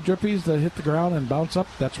little drippies that hit the ground and bounce up.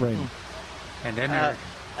 That's rain. And then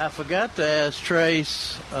I forgot to ask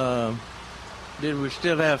Trace, did we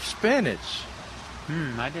still have spinach?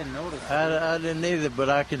 I didn't notice. I didn't either, but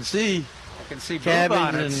I can see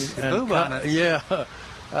cabbage and bluebonnets. Yeah,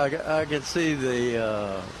 I can see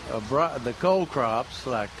the cold crops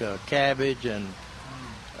like cabbage and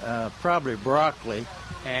probably broccoli.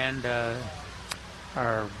 And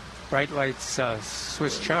our Bright Lights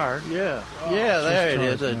Swiss chard. Yeah, there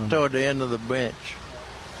it is, toward the end of the bench.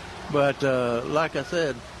 But like I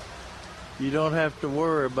said, you don't have to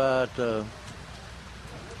worry about,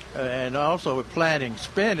 and also with planting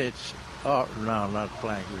spinach,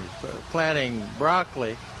 planting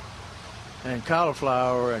broccoli and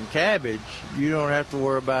cauliflower and cabbage, you don't have to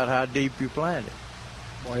worry about how deep you plant it.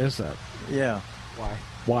 Why is that? Yeah.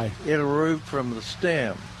 Why? It'll root from the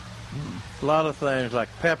stem. A lot of things like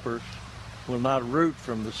peppers will not root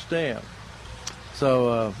from the stem.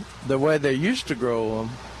 So the way they used to grow them,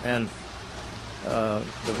 and the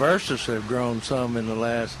Versus have grown some in the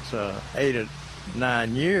last 8 or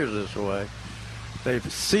 9 years this way, they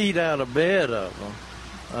seed out a bed of them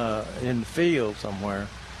in the field somewhere,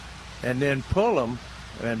 and then pull them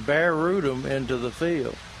and bare root them into the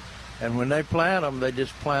field. And when they plant them, they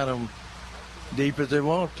just plant them deep as they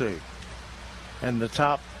want to, and the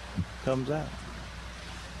top comes out.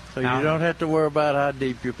 So you don't have to worry about how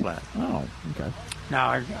deep you plant. Oh, okay.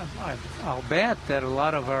 Now, I'll bet that a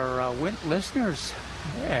lot of our listeners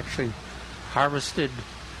actually harvested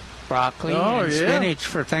broccoli and spinach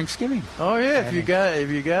for Thanksgiving. Oh yeah, if you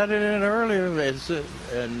got it in early, and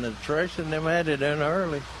Trace and them had it in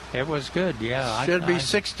early. It was good, yeah. Should be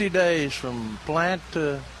 60 days from plant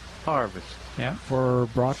to harvest. Yeah. For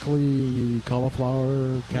broccoli,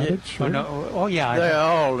 cauliflower, cabbage? Yeah. Oh, yeah. They're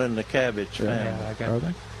all in the cabbage family. Yeah, I got Are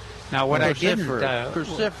they? Now, what I didn't...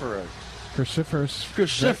 Cruciferous.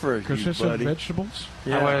 Cruciferous vegetables?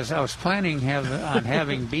 Yeah. I was planning on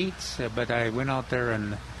having beets, but I went out there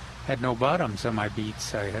and had no bottoms on my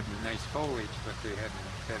beets. I had nice foliage, but they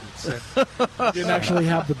hadn't set. Didn't actually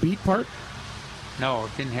have the beet part? No,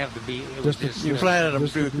 it didn't have the beet. It Just was just... You planted them.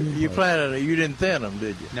 You didn't thin them,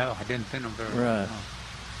 did you? No, I didn't thin them very right. well.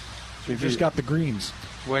 So you just got the greens.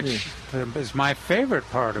 Which is my favorite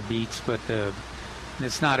part of beets, but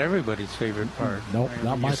it's not everybody's favorite part. Nope,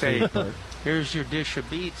 not my favorite part. Here's your dish of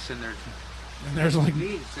beets, and there's like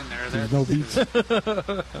beets in there. There's no beets.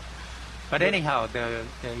 But anyhow, the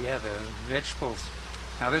vegetables.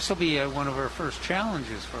 Now this will be one of our first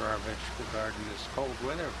challenges for our vegetable garden. This cold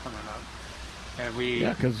weather coming up, and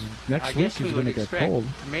because next week is going to get cold.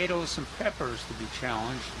 Tomatoes and peppers to be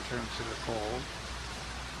challenged in terms of the cold.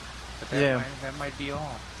 But that might be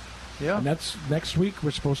all. Yeah. And that's next week.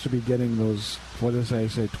 We're supposed to be getting those. What did I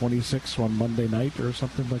say? 26 on Monday night or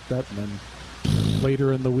something like that, and then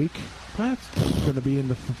later in the week, it's going to be in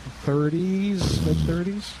the 30s,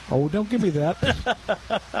 mid-30s. Oh, don't give me that.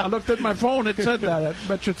 I looked at my phone. It said that. I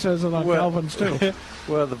bet you it says it on Calvin's too.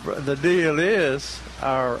 Well, the deal is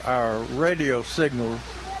our radio signal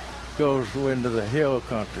goes into the hill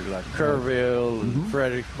country, like Kerrville and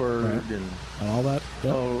Fredericksburg and all that.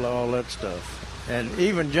 Yep. All that stuff. And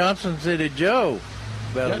even Johnson City Joe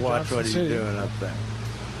better watch Johnson what he's City. doing up there,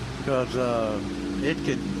 because it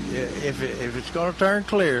could, if it's going to turn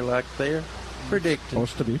clear like they're predicting,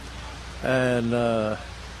 supposed to be, and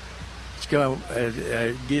it's going,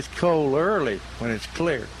 it gets cold early when it's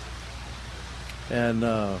clear, and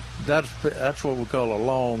that's what we call a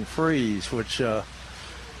long freeze, which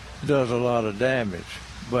does a lot of damage.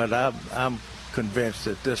 But I'm convinced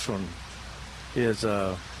that this one is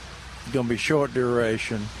going to be short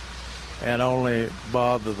duration and only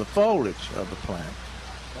bother the foliage of the plant,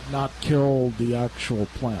 not kill the actual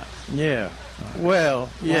plant. Yeah. Well,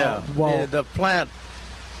 the plant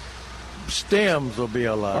stems will be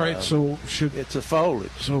alive. All right, so it's a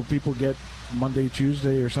foliage. So people get Monday,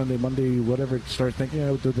 Tuesday, or Sunday, Monday, whatever, start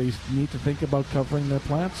thinking, do they need to think about covering their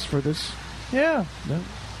plants for this? Yeah. No?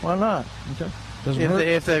 Why not? Okay. Doesn't hurt.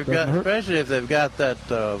 If they've got, especially if they've got that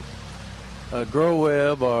grow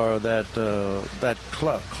web or that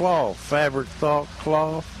cloth, fabric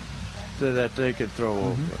cloth that they could throw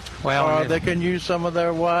over. Well, or they can use some of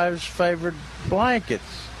their wives' favorite blankets.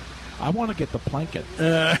 I want to get the blanket.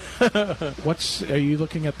 Are you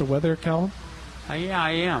looking at the weather, Calvin? Yeah,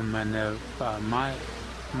 I am, and my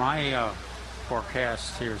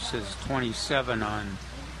forecast here says 27 on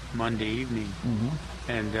Monday evening,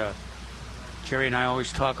 and Jerry and I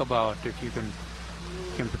always talk about if you can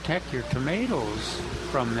protect your tomatoes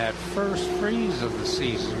from that first freeze of the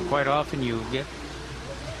season. Quite often you get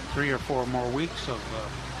 3 or 4 more weeks of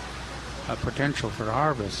potential for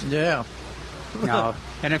harvest. Yeah. Now,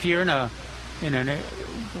 and if you're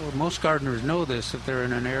most gardeners know this, if they're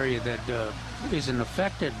in an area that isn't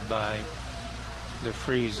affected by the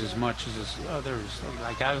freeze as much as others.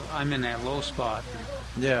 Like I'm in that low spot.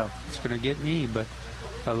 Yeah. It's going to get me, but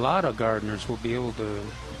a lot of gardeners will be able to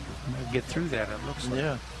get through that, it looks like.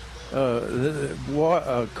 Yeah.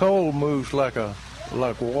 Cold moves like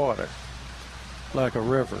water, like a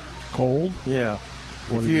river. Cold? Yeah.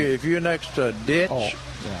 If you're next to a ditch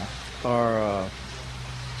or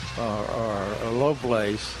a low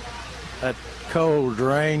place, that cold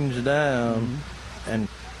drains down and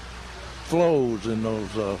flows in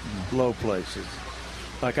those low places.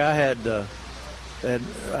 Like I've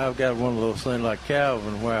got one of those things like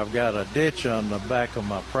Calvin where I've got a ditch on the back of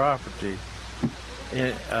my property.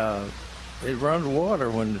 It runs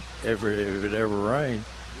water if it ever rains,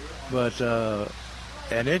 but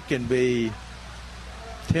and it can be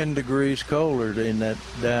 10 degrees colder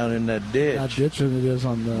down in that ditch. That ditch than it is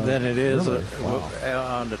on the. Than it is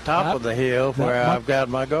on the top of the hill where I've got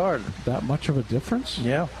my garden. That much of a difference?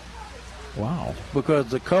 Yeah. Wow. Because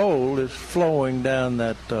the cold is flowing down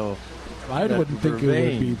that. I wouldn't think it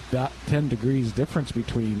would be that 10 degrees difference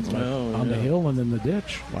between on the hill and in the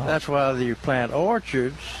ditch. Wow. That's why you plant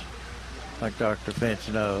orchards, like Dr. Finch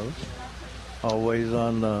knows, always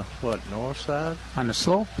on the north side? On the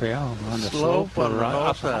slope, yeah. On the slope on the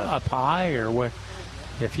north side. Up high or what,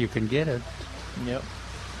 if you can get it. Yep.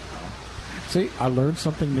 See, I learn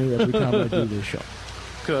something new every time I do this show.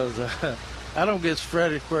 Because I don't get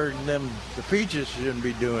Fredericksburg and them. The peaches shouldn't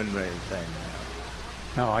be doing anything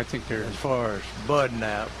now. No, I think they're as far as budding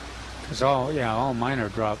out. Because all mine are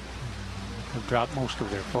dropped. Have dropped most of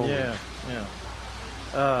their foliage.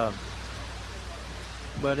 Yeah.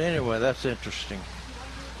 But anyway, that's interesting.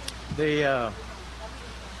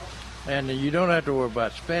 And you don't have to worry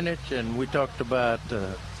about spinach, and we talked about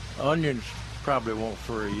onions probably won't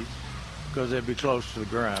freeze because they'll be close to the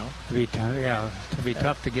ground. It'd be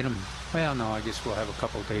tough to get them. Well, no, I guess we'll have a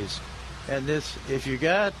couple of days. And if you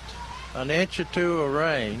got an inch or two of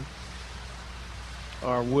rain,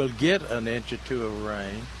 or will get an inch or two of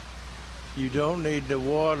rain, you don't need to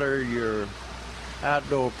water your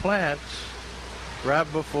outdoor plants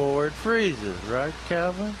right before it freezes, right,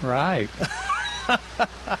 Calvin? Right.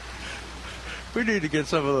 We need to get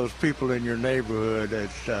some of those people in your neighborhood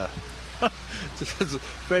that,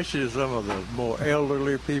 especially some of the more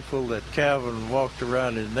elderly people that Calvin walked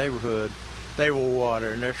around his neighborhood, they will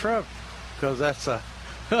water in their shrubs because that's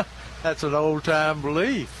an old-timey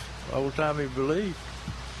belief.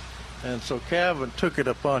 And so Calvin took it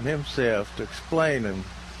upon himself to explain them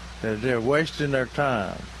that they're wasting their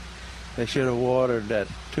time. They should have watered that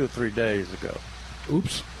 2 or 3 days ago.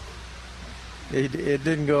 Oops. It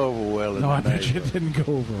didn't go over well. No, I bet you it didn't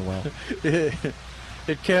go over well.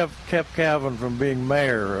 It kept Calvin from being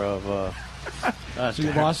mayor of. So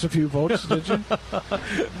you lost a few votes, did you?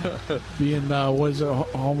 Being was a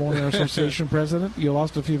homeowner association president, you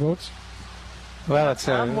lost a few votes. Well,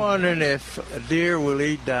 I'm wondering if a deer will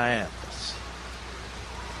eat dianthus.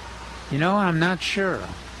 I'm not sure.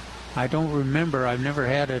 I don't remember. I've never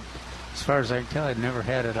had it. As far as I can tell, I've never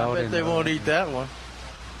had it out. I bet they won't eat that one.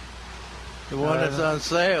 The one that's on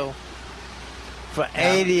sale for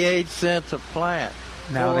 88 cents a plant.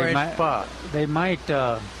 Now 4-inch pot. They might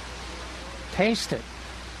taste it.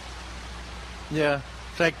 Yeah,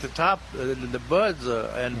 take the top, the buds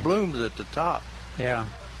and blooms at the top. Yeah.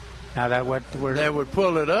 Now they would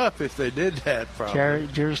pull it up if they did that. Probably.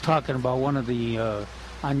 Jerry's talking about one of the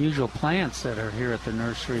unusual plants that are here at the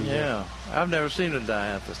nursery. Yeah, I've never seen a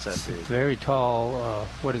dianthus that big. Very tall.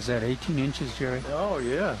 What is that? 18 inches, Jerry? Oh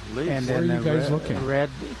yeah. And where then are you guys looking?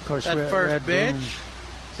 Red, of course. That red, first red bench. blooms.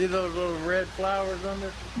 See those little red flowers on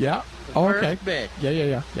there? Yeah. The first okay. bench.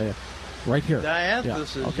 Yeah. Right here.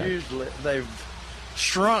 Dianthus is usually they've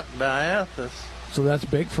shrunk dianthus. So that's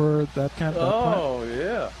big for that kind of plant?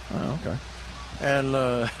 Yeah. Oh, okay. And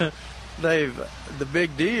the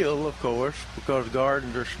big deal, of course, because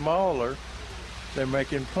gardens are smaller, they're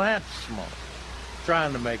making plants smaller,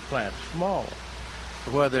 trying to make plants smaller,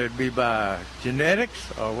 whether it be by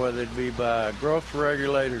genetics or whether it be by growth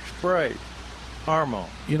regulator spray, hormone.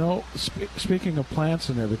 Speaking of plants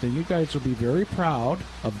and everything, you guys will be very proud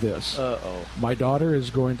of this. Uh-oh. My daughter is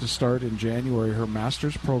going to start in January her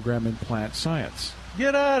master's program in plant science.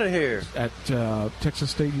 Get out of here. At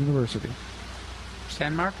Texas State University.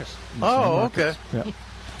 San Marcos. Okay. Yeah.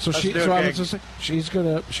 So she's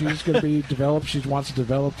gonna be developed. She wants to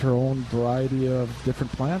develop her own variety of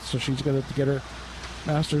different plants. So she's gonna get her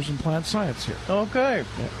master's in plant science here. Okay.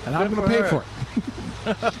 Yeah. And I'm gonna pay for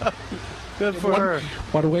it. Good for her.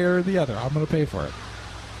 One way or the other, I'm gonna pay for it.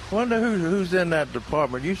 Wonder who's in that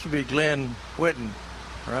department. It used to be Glenn Whitten,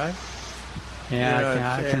 right?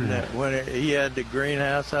 Yeah, I can. When he had the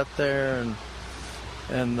greenhouse out there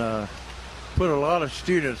and put a lot of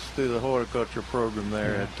students through the horticulture program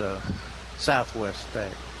there at Southwest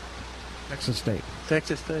State.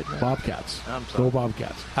 Texas State. No. Bobcats. I'm sorry. Go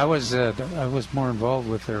Bobcats. I was more involved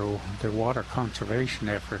with their water conservation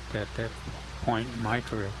effort at that point in my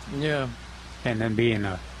career. Yeah. And then being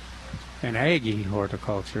an Aggie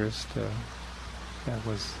horticulturist, that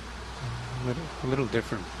was a little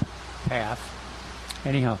different path.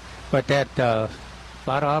 Anyhow, but that a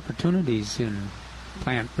lot of opportunities in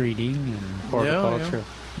plant breeding and horticulture.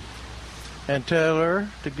 Yeah. And tell her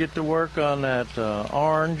to get to work on that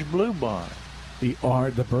orange bluebonnet. The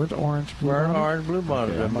burnt orange bluebonnet? Burnt orange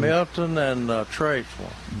bluebonnet. Okay, Milton and Trace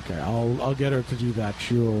one. Okay, I'll get her to do that.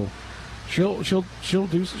 She'll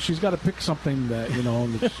do. She's got to pick something that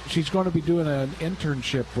she's going to be doing an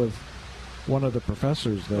internship with one of the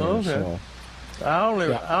professors there. Okay. So. I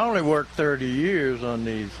only worked 30 years on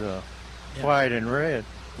these white and red.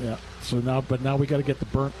 Yeah. So now we got to get the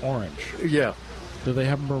burnt orange. Yeah. Do they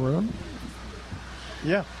have maroon?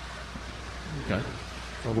 Yeah. Okay.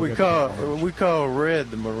 Well, we call red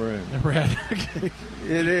the maroon. Red.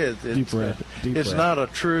 It is. Deep red. It's not a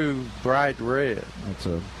true bright red. It's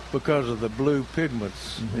because of the blue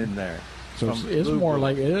pigments in there. So it is more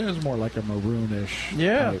like a maroonish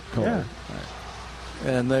type color. Yeah. Right.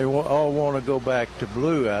 And they all want to go back to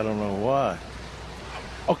blue. I don't know why.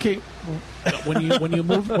 Okay,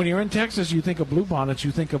 when you're in Texas, you think of bluebonnets.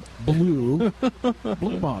 You think of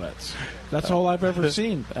bluebonnets. That's all I've ever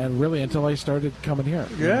seen, and really until I started coming here.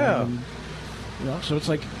 Yeah. So it's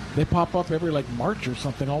like they pop up every like March or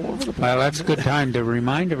something all over the place. Well, that's a good time to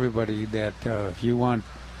remind everybody that if you want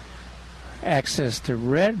access to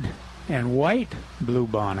red and white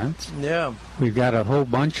bluebonnets, Yeah. we've got a whole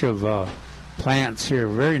bunch of plants here,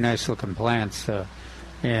 very nice looking plants.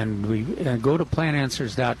 And we go to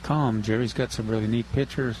plantanswers.com. Jerry's got some really neat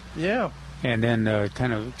pictures. Yeah. And then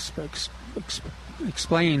kind of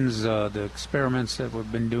explains the experiments that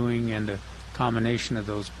we've been doing and the combination of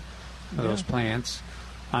those plants.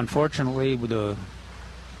 Unfortunately, the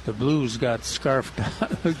blues got scarfed.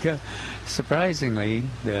 Surprisingly,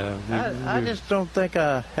 I just don't think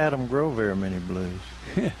I had them grow very many blues.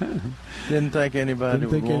 Didn't think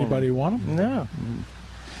anybody want them. No.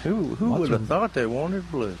 Who would have thought they wanted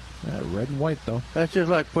blue? Yeah, red and white though. That's just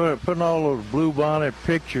like putting all those bluebonnet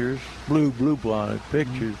pictures, bluebonnet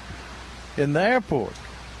pictures, in the airport.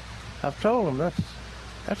 I've told them that's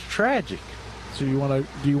tragic. So do you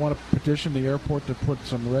want to petition the airport to put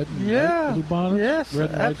some red and white bluebonnets? Yes, red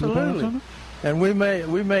and absolutely. White on it? And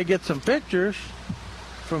we may get some pictures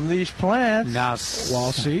from these plants. Now,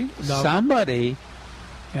 somebody.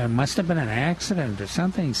 It must have been an accident or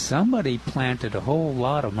something. Somebody planted a whole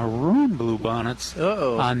lot of maroon bluebonnets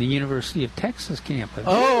on the University of Texas campus.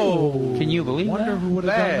 Oh! Can you believe Wonder that? who would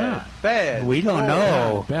have done that. Bad. We don't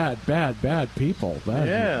know. Bad people. That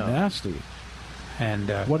is nasty. And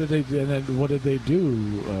what did they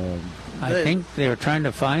do? I think they were trying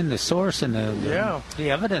to find the source, and the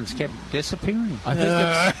evidence kept disappearing. I think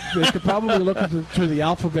they could probably look through the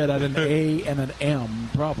alphabet at an A and an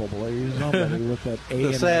M, probably. Somebody with that A and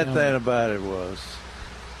The sad an M. thing about it was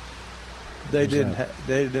they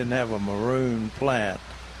didn't have a maroon plant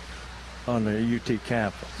on the UT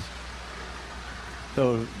campus.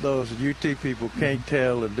 Those UT people can't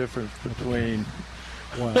tell the difference between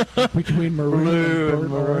between maroon blue and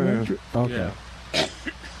maroon. Okay. Yeah.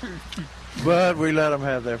 But we let them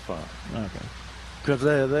have their fun. Okay. Because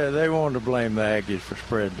they wanted to blame the Aggies for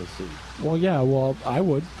spreading the seed. Well, yeah. Well, I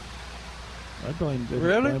would. I'd blame.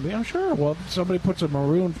 Really? I'm sure. Well, if somebody puts a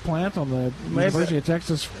maroon plant on the University of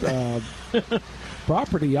Texas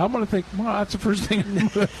property, I'm going to think, well, that's the first thing I'm going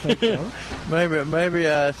to think of. Maybe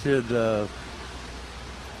I should.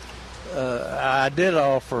 I did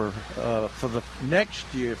offer for the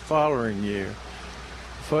next year, following year,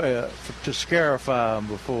 to scarify them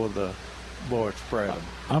before the boys spread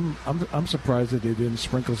them. I'm surprised that they didn't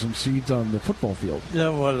sprinkle some seeds on the football field. Yeah,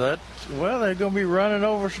 well, they're going to be running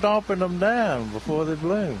over, stomping them down before they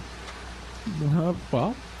bloom.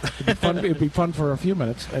 Well, it'd be fun for a few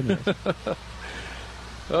minutes. Anyway.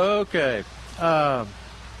 Okay.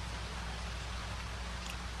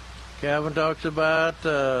 Calvin talks about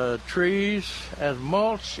trees as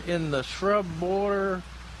mulch in the shrub border.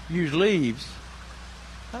 Use leaves.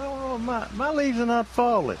 I don't know. My leaves are not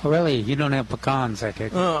falling. Really? You don't have pecans, I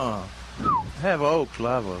think. Have oaks,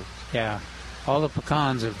 live oaks. Yeah. All the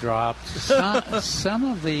pecans have dropped. Some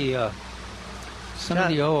of the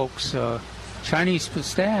oaks, Chinese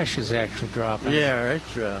pistache is actually dropping. Yeah,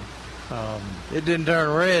 it's it didn't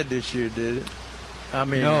turn red this year, did it? I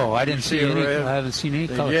mean, no, I didn't see any. Red? I haven't seen any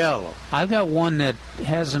color. Yellow. I've got one that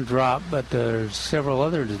hasn't dropped, but there's several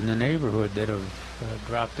others in the neighborhood that have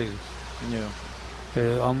dropped. You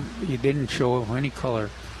didn't show any color,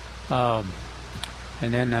 and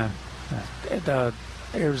then the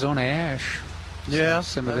Arizona ash. Yeah,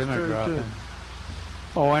 some of them are dropping. Too.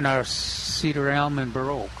 Oh, and our cedar elm and bur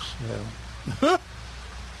oaks. Yeah.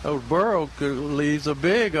 Those bur oak leaves are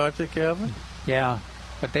big, aren't they, Calvin? Yeah.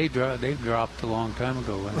 But they've dropped a long time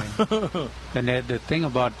ago. And the thing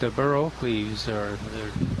about the bur oak leaves are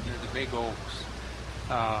they're the big oaks.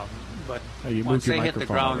 But once they hit the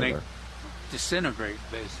ground, they disintegrate,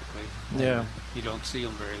 basically. Yeah. You don't see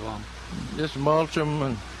them very long. Just mulch them.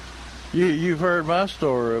 And you've heard my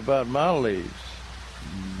story about my leaves.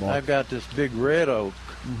 I've got this big red oak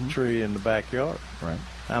tree in the backyard. Right.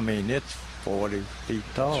 I mean, it's 40 feet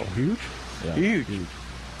tall. It's huge? Yeah. Huge.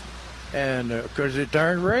 And because it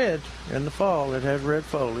turned red in the fall, it had red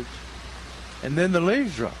foliage, and then the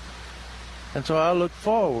leaves dropped. And so I look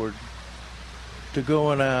forward to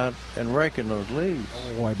going out and raking those leaves.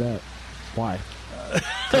 Oh, I bet. Why?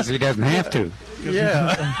 Because he doesn't have to.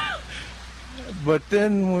 Yeah. But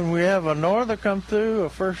then when we have a norther come through, a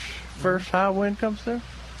first high wind comes through,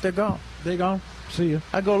 they're gone. They're gone. See you.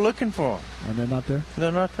 I go looking for them. And they're not there?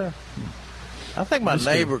 They're not there. I think my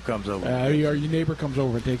neighbor comes over. Your neighbor comes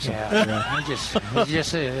over and takes it. Yeah. He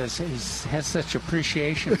has such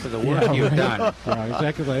appreciation for the work you've done. Yeah,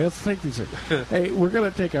 exactly. Let's take these. Hey, we're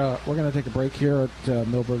gonna take a break here at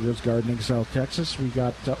Milberger's Gardening, South Texas. We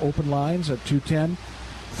got open lines at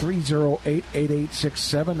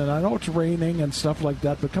 210-308-8867, and I know it's raining and stuff like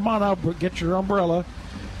that, but come on out, get your umbrella.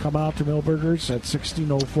 Come out to Milberger's at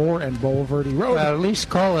 1604 and Boulevardy Road. At least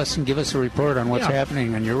call us and give us a report on what's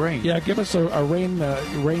happening on your rain. Yeah, give us a rain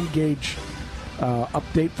gauge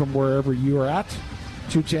update from wherever you are at.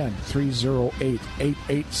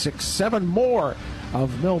 210-308-8867. More of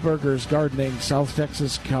Milberger's Gardening, South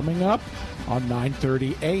Texas, coming up on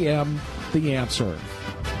 9:30 a.m. The Answer.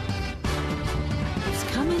 It's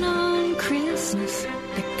coming on Christmas.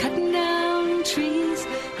 They're cutting down trees.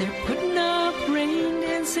 They're putting up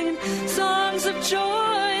reindeer, singing songs of joy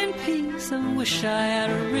and peace. I wish I had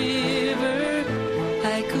a river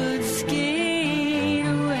I could skate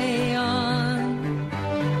away on.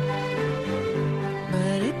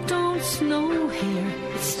 But it don't snow here.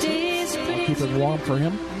 It stays pretty. Keep it warm for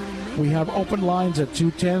him. We have open lines at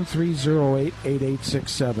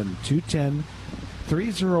 210-308-8867.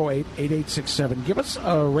 210-308-8867. Give us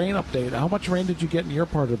a rain update. How much rain did you get in your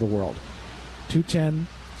part of the world?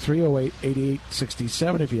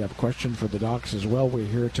 210-308-8867. If you have a question for the docs as well, we're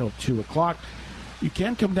here till 2 o'clock. You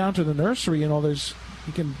can come down to the nursery. You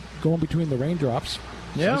can go in between the raindrops.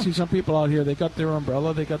 Yeah. I see some people out here. They got their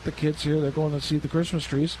umbrella. They got the kids here. They're going to see the Christmas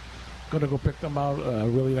trees. Going to go pick them out. A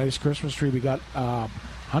really nice Christmas tree. We got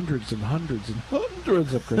hundreds and hundreds and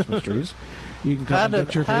hundreds of Christmas trees. You can come and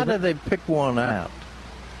get your favorite. How do they pick one out?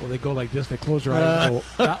 Well, they go like this. They close their eyes and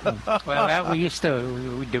go, that one. Well,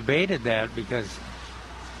 we debated that because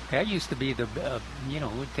that used to be it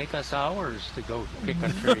would take us hours to go pick a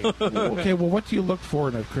tree. Okay, well, what do you look for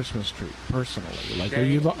in a Christmas tree, personally? Like,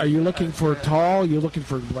 are you looking for tall? Are you looking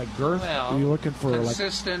for, like, girth? Well, are you looking for,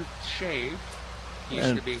 consistent shape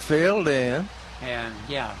used to be filled in. And,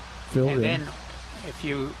 filled in. Then if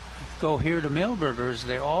you go here to Milberger's,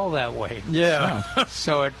 they're all that way. Yeah.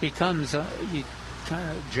 So it becomes...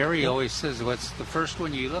 Jerry always says, "What's the first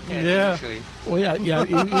one you look at?" Yeah. Usually. Well,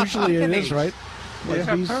 usually it is, right? Those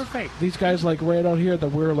are perfect. These guys, like, right out here that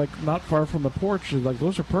we're, like, not far from the porch, like,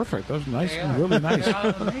 those are perfect. Those are nice, really nice.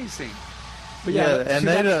 They're amazing. But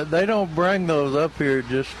and they don't bring those up here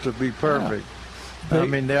just to be perfect. Yeah.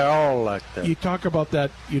 They're all like that. You talk about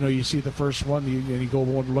that, you see the first one, and you go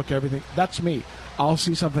and look at everything. That's me. I'll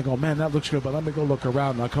see something, oh, man, that looks good, but let me go look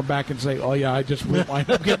around. And I'll come back and say, oh, yeah, I just wind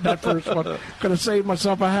up getting that first one. Could have saved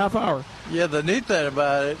myself a half hour. Yeah, the neat thing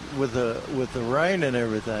about it, with the rain and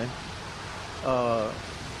everything,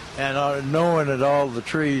 and knowing that all the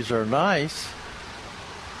trees are nice,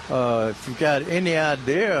 if you've got any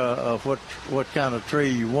idea of what kind of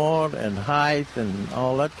tree you want and height and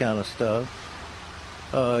all that kind of stuff,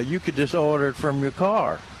 you could just order it from your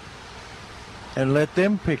car and let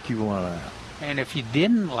them pick you one out. And if you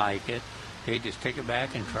didn't like it, they just take it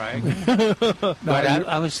back and try again. But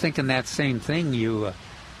I was thinking that same thing. You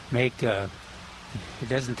make it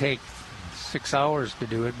doesn't take 6 hours to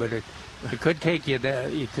do it, but it could take you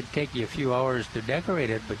a few hours to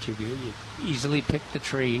decorate it. But you easily pick the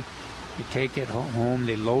tree, you take it home,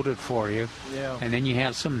 they load it for you, and then you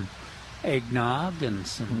have some eggnog and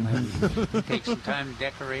take some time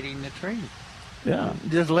decorating the tree. Yeah.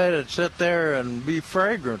 Just let it sit there and be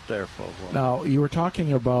fragrant there for a while. Now, you were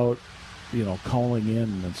talking about, calling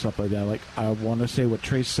in and stuff like that. Like, I want to say what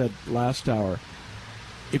Trace said last hour.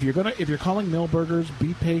 If you're calling Milberger's,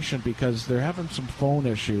 be patient because they're having some phone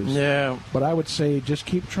issues. Yeah. But I would say just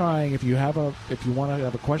keep trying. If you want to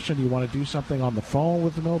have a question, you want to do something on the phone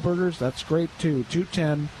with the Milberger's, that's great too.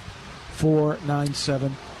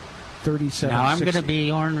 210-497-3760. Now I'm going to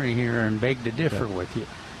be ornery here and beg to differ with you.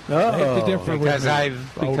 Because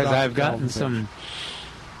I've gotten some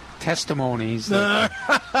testimonies. But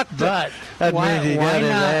why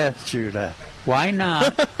not? Why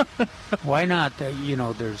not?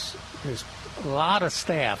 There's a lot of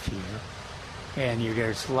staff here, and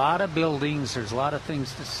there's a lot of buildings. There's a lot of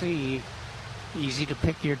things to see. Easy to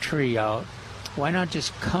pick your tree out. Why not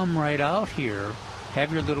just come right out here?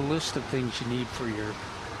 Have your little list of things you need for your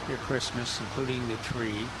Christmas, including the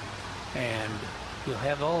tree, and you'll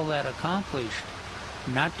have all that accomplished.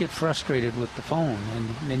 Not get frustrated with the phone, and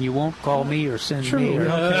then you won't call me or send me or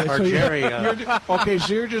Jerry. Okay,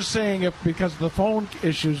 so you're just saying because of the phone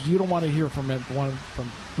issues, you don't want to hear from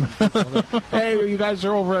hey, you guys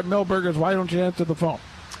are over at Milberger's. Why don't you answer the phone?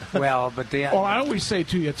 Well, but I always say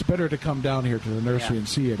too, it's better to come down here to the nursery and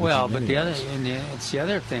see it. Well, but it's the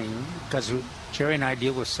other thing because Jerry and I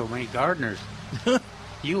deal with so many gardeners.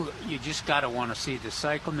 You just got to want to see the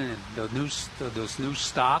cyclamen, those new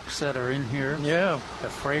stocks that are in here. Yeah. The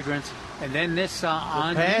fragrance, and then this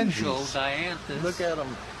unusual pansies. dianthus. Look at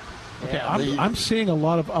them. Okay, I'm seeing a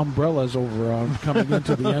lot of umbrellas over coming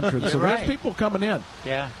into the entrance. So Right. there's people coming in.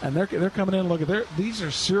 Yeah. And they're coming in. Look, these are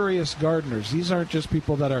serious gardeners. These aren't just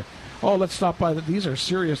people that are, let's stop by. These are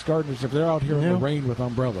serious gardeners. If they're out here in the rain with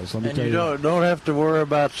umbrellas, let me And tell you you. don't have to worry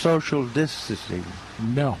about social distancing.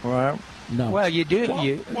 No. Right? No. Well, you do.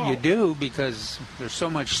 You do because there's so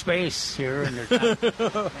much space here, and there's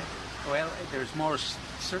there's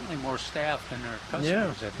certainly more staff than there are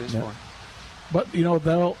customers at this point. But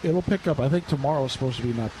it'll pick up. I think tomorrow's supposed to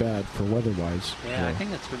be not bad for weather-wise. Yeah, I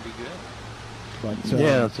think it's going to be good. But it's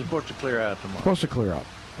supposed to clear out tomorrow. Supposed to clear out.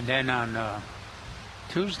 And then on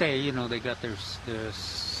Tuesday, they got the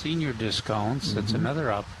senior discounts. Mm-hmm. That's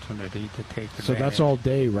another opportunity to take advantage. So that's all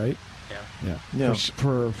day, right? Yeah.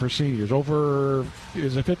 For seniors.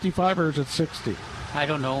 Is it 55 or is it 60? I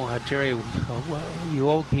don't know, Jerry. You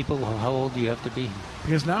old people, how old do you have to be?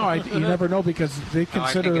 Because now you never know because they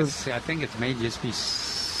consider. I think it may just be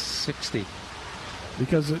 60.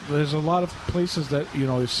 Because there's a lot of places that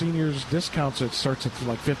seniors discounts. It starts at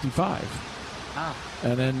like 55.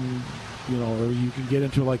 And then you can get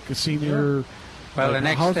into like a senior. Well, the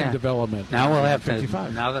next housing development. Now we'll have 55.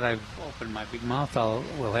 to. Now that I've opened my big mouth,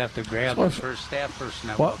 we'll have to grab the first staff person.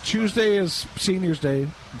 Tuesday is Seniors Day,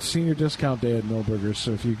 senior discount day at Millburgers.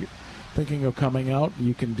 So if you're thinking of coming out,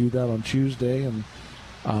 you can do that on Tuesday, and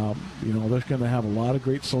they're going to have a lot of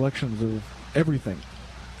great selections of everything: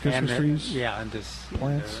 Christmas trees,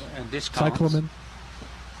 plants, and discounts. Cyclamen,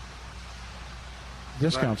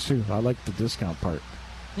 discounts too. I like the discount part.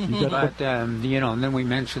 But and then we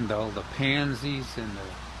mentioned all the pansies and the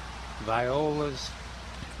violas.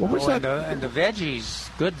 What was that? And the veggies,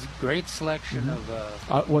 great selection of.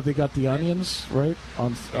 They got the onions right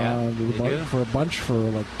on for a bunch for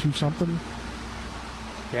like $2 something.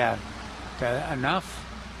 Yeah, enough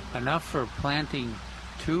for planting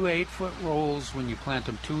 2 8-foot rolls when you plant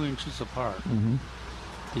them 2 inches apart. Mm-hmm.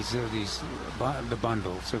 These are the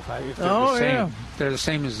bundles. If they're the same, they're the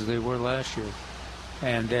same as they were last year.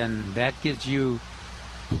 And then that gives you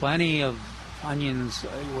plenty of onions.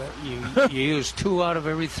 You use 2 out of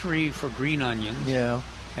every 3 for green onions. Yeah.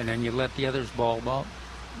 And then you let the others bulb out.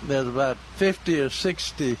 There's about 50 or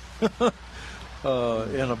 60 in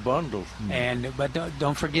a bundle. But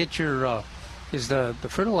don't forget is the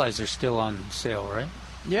fertilizer still on sale, right?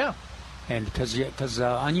 Yeah. And because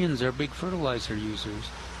onions are big fertilizer users.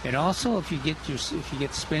 And also if you get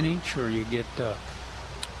spinach or you get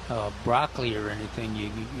broccoli or anything,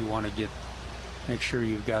 you want to make sure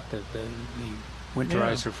you've got the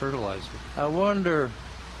winterizer fertilizer. I wonder.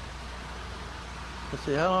 Let's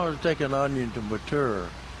see, how long does it take an onion to mature?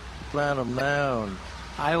 Plant them now.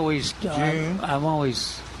 I'm always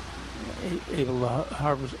able to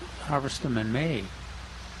harvest them in May.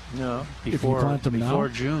 No, before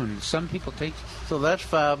June. Some people take. So that's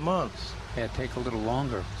 5 months. Yeah, take a little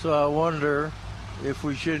longer. So I wonder if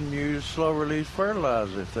we shouldn't use slow-release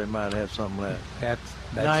fertilizer if they might have some left. That's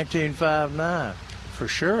 1959. For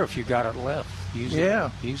sure, if you got it left, use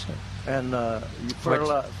it. Use it. And you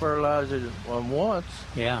fertilize it once.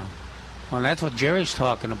 Yeah. Well, that's what Jerry's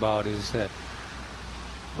talking about, is that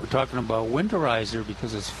we're talking about winterizer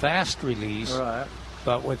because it's fast release. Right.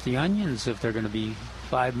 But with the onions, if they're going to be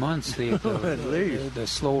 5 months, the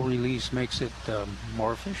slow release makes it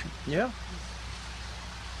more efficient. Yeah.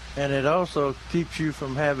 And it also keeps you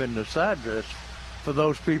from having the side dress for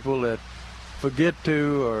those people that forget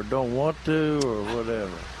to or don't want to or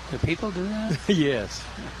whatever. Do people do that? Yes,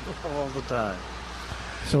 all the time.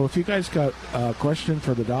 So if you guys got a question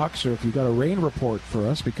for the docs or if you got a rain report for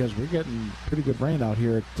us, because we're getting pretty good rain out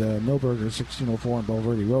here at Millburger, 1604 on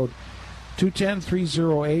Bulverde Road,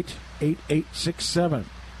 210-308-8867.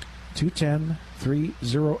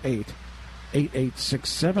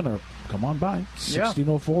 210-308-8867 or come on by.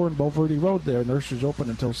 1604 on Bulverde Road there. Nursery's open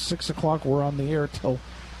until 6 o'clock. We're on the air till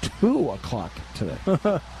 2 o'clock today.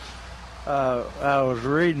 I was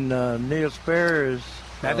reading Neil Sperry's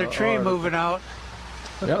another tree moving out.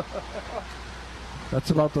 Yep.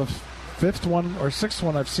 That's about the 5th one or 6th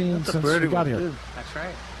one I've seen since we got here. Too. That's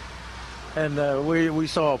right. And we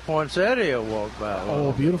saw a poinsettia walk by.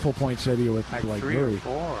 Oh, beautiful poinsettia with like 3 or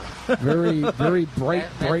 4. very bright,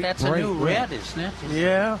 that's bright a new red, isn't it?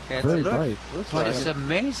 Yeah, very bright. But it's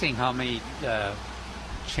amazing how many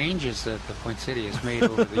changes that the poinsettia has made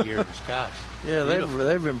over the years. Gosh. Yeah,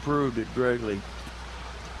 they've improved it greatly.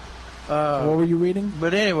 What were you reading?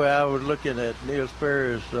 But anyway, I was looking at Neil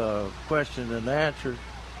Sperry's question and answer,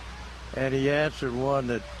 and he answered one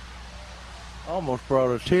that almost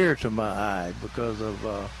brought a tear to my eye because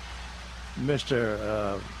of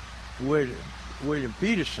Mr. William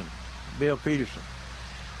Peterson, Bill Peterson,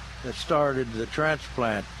 that started the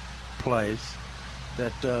transplant place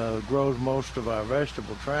that grows most of our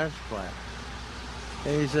vegetable transplants.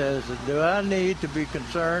 And he says, do I need to be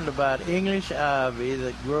concerned about English ivy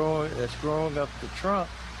that's growing up the trunk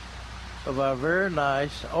of our very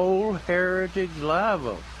nice old heritage live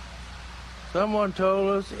oak? Someone told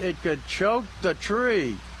us it could choke the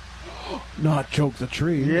tree. Not choke the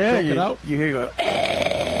tree. Yeah, choke it out. You hear go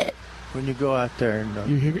when you go out there, and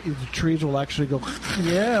you hear the trees will actually go.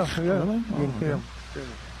 Yeah. Really? You can hear 'em.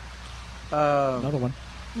 Another one.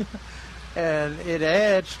 And it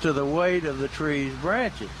adds to the weight of the tree's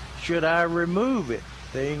branches. Should I remove it,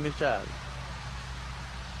 the English ivy?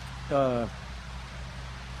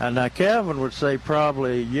 And now Calvin would say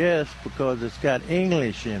probably yes, because it's got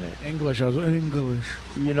English in it. English.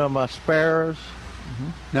 You know my sparrows?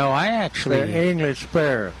 No, I actually... They're English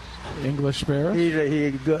sparrows. English sparrows?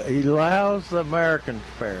 He allows the American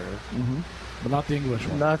sparrows. But not the English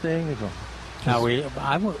one. Not the English one. Now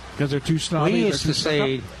because they're too snobby. We used to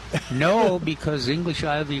say no, because English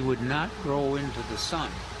ivy would not grow into the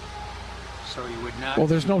sun. So you would not. Well,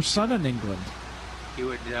 there's no sun in England. You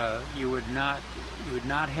would not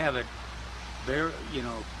have it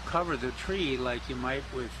cover the tree like you might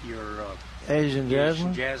with your Asian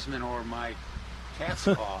jasmine or my cat's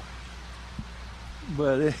paw.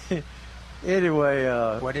 But anyway,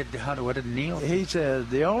 what did Neil? He says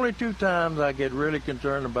the only two times I get really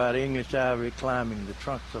concerned about English ivy climbing the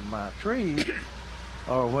trunks of my trees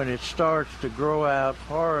are when it starts to grow out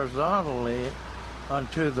horizontally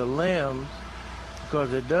onto the limbs,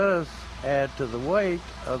 because it does add to the weight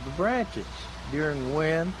of the branches during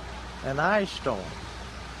wind and ice storms.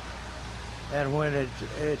 And when it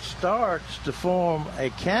starts to form a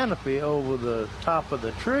canopy over the top of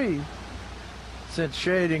the tree, since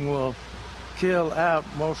shading will kill out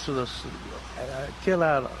the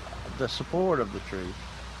support of the tree,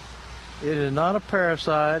 it is not a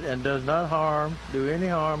parasite and does not do any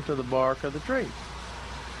harm to the bark of the tree.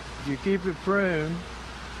 If you keep it pruned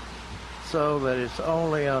so that it's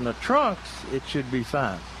only on the trunks, it should be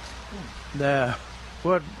fine. Now,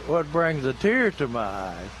 what brings a tear to my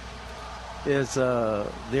eye is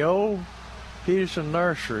the old Peterson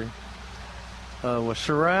nursery was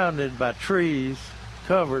surrounded by trees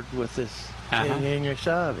covered with this English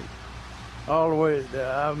ivy. All the way,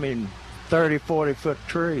 30, 40-foot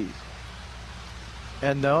trees.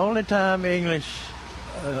 And the only time English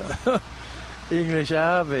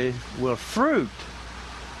ivy will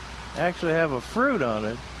actually have a fruit on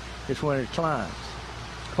it, is when it climbs.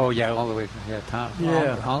 Oh, yeah, all the way to the top.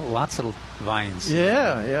 Yeah. Lots of vines.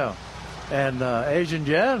 Yeah. And Asian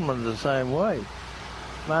jasmine the same way.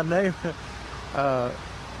 My neighbor, I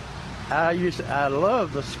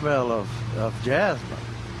love the smell of jasmine.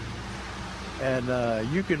 And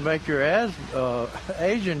you can make your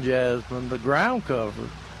Asian jasmine, the ground cover,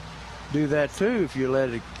 do that too if you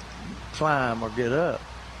let it climb or get up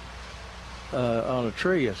on a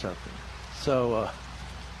tree or something. So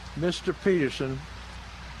Mr. Peterson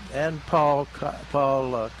and Paul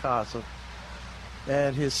Casa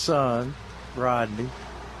and his son Rodney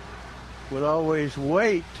would always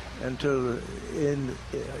wait until in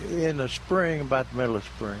the spring, about the middle of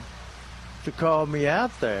spring, to call me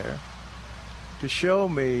out there to show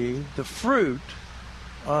me the fruit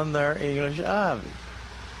on their English ivy,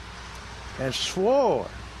 and swore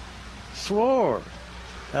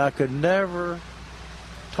I could never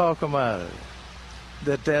talk them out of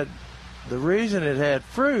it. That the reason it had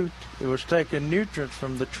fruit, it was taking nutrients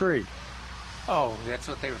from the tree. Oh, that's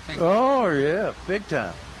what they were thinking. Oh yeah, big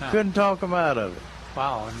time. Huh. Couldn't talk them out of it.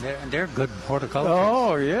 Wow, and they're good horticulturists.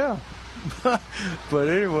 Oh yeah. But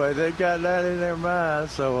anyway, they got that in their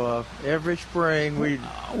mind. So every spring we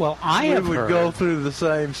would go through the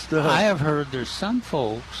same stuff. I have heard there's some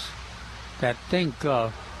folks that think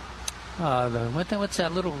what's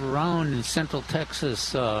that little round in Central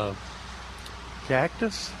Texas?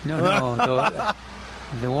 Cactus? No,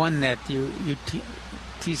 the one that you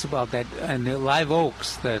tease about, that, and the live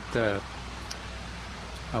oaks that.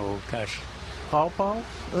 Oh gosh. Pawpaws?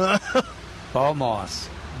 Ball moss.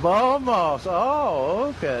 Ball moss.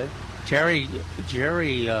 Oh, okay. Jerry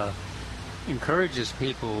encourages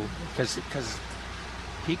people because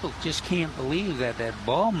people just can't believe that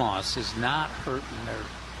ball moss is not hurting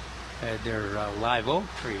their live oak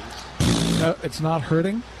trees. It's not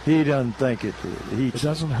hurting? He doesn't think it is. It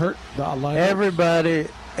doesn't hurt the live Everybody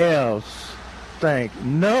else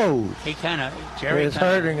knows Jerry it's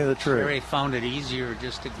hurting the tree. Jerry found it easier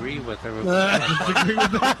just to agree with her.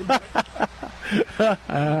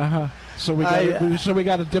 So we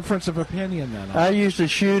got a difference of opinion then. I used to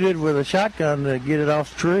shoot it with a shotgun to get it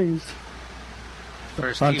off trees.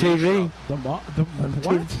 First on TV. What?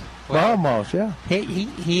 Almost, yeah.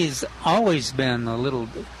 He's always been a little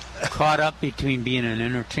caught up between being an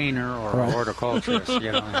entertainer or a horticulturist.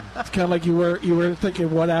 You know, it's kind of like you were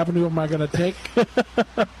thinking, what avenue am I going to take?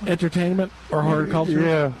 Entertainment or horticulture?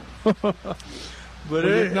 Yeah.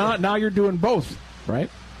 But now you're doing both,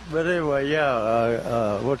 right? But anyway,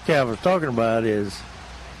 what Cav was talking about is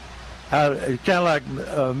it's kind of like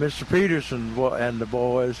Mr. Peterson and the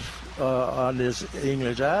boys on this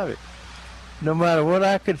English ivy. No matter what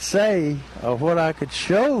I could say or what I could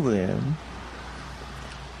show them,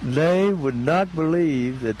 they would not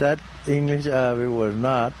believe that English ivy was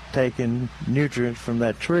not taking nutrients from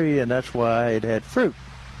that tree, and that's why it had fruit.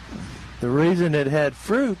 The reason it had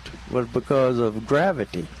fruit was because of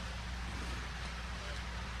gravity.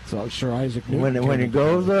 So Sir Isaac Newton. When it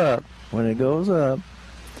goes up,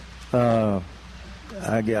 I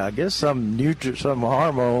guess some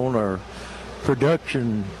hormone or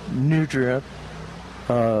production nutrient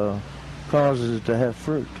causes it to have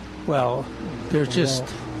fruit. Well, there's just.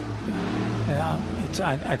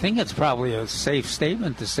 I think it's probably a safe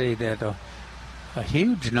statement to say that a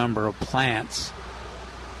huge number of plants,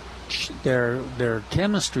 their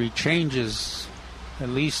chemistry changes at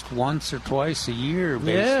least once or twice a year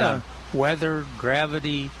based on weather,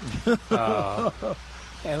 gravity,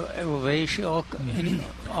 elevation,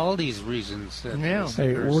 all these reasons. Hey,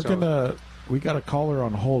 we got a caller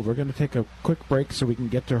on hold. We're going to take a quick break so we can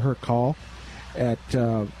get to her call.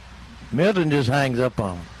 Milton just hangs up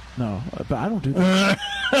on him. No, but I don't do that.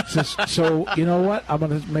 So you know what? I'm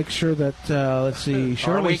going to make sure that let's see.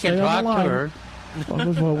 Shirley, we can talk to her.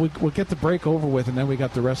 Well, we'll get the break over with, and then we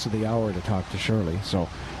got the rest of the hour to talk to Shirley. So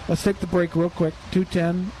let's take the break real quick.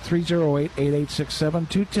 210-308-8867.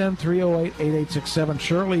 210-308-8867.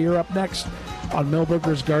 Shirley, you're up next on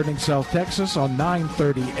Milberger's Gardening South Texas on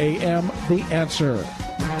 9:30 a.m. The Answer.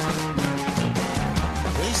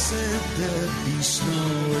 They said there'd be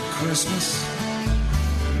snow at Christmas.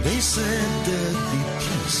 They said there'd be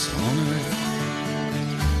peace on earth.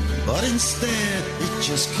 But instead, it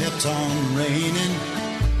just kept on raining.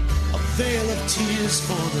 A veil of tears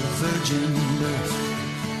for the virgin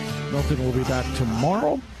birth. Milton will be back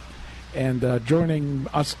tomorrow. And joining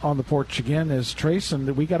us on the porch again is Trace.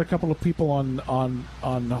 And we got a couple of people on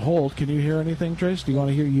hold. Can you hear anything, Trace? Do you want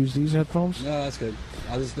to use these headphones? No, that's good.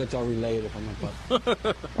 I'll just let y'all relay it if I'm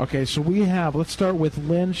not. Okay, so let's start with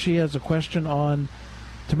Lynn. She has a question on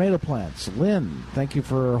tomato plants. Lynn, thank you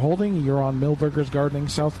for holding. You're on Milberger's Gardening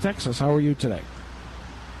South Texas. How are you today?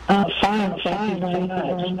 Fine, thank you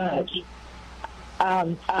very much.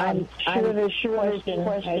 I'm sure this question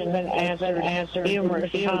has been answered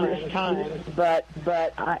numerous times, but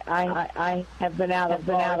I have been out of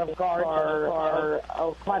garden for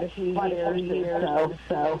quite a few years or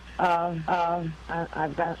so.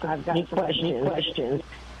 I've got some questions.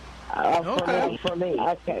 For me.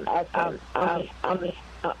 Okay.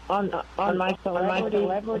 On my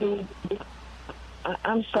celebrity.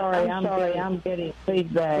 I'm sorry. I'm getting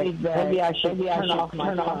feedback. Maybe I should turn off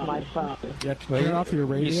my phone. Yeah, turn off your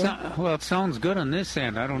radio. It sounds good on this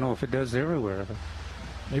end. I don't know if it does everywhere.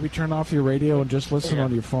 Maybe turn off your radio and just listen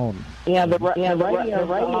on your phone. Yeah, the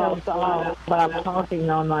radio's on, but I'm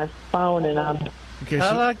talking on my phone, and I'm. Okay,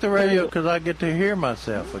 I like the radio because I get to hear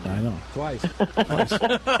myself again. I know. Twice.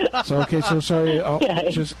 So sorry.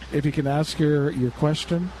 Just if you can ask your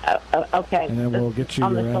question. Okay. And then we'll get you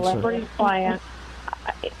on your the answer. Celebrity plant,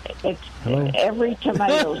 it's every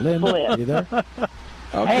tomato Lynn, split. You there?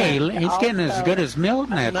 Okay. Hey, he's getting as good as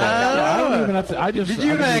Milton at that. I don't even have to. Did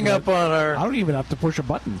you hang up on her? I don't even have to push a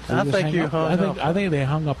button. I think you hung up. I think they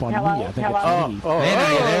hung up on me. I think it's me. Lynn,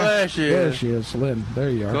 are you there? There she is. There she is, Lynn. There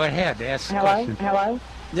you are. Go ahead. Ask the question. Hello.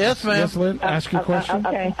 Yes, ma'am. Yes, Lynn. Ask your question.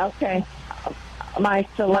 Okay. My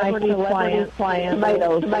celebrity plant,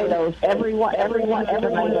 tomatoes. Everyone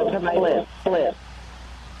tomato split.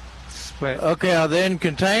 Okay, are they in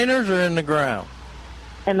containers or in the ground?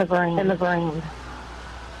 In the ground.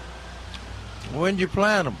 When did you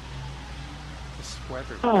plant them?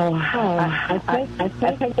 I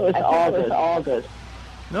think it was August.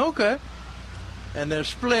 Okay. And they're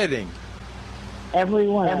splitting. Every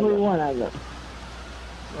one of them.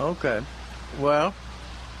 Okay. Well,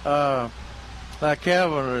 like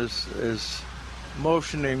Calvin is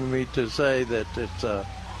motioning me to say that it's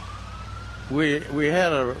we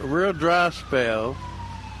had a real dry spell,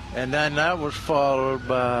 and then that was followed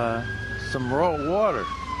by some raw water,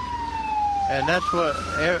 and that's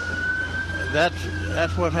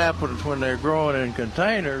what happens when they're growing in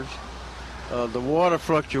containers. the water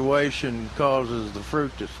fluctuation causes the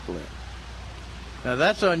fruit to split. Now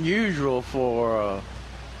that's unusual for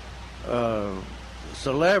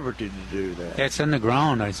celebrity to do that. It's in the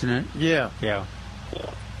ground, isn't it? Yeah. Yeah.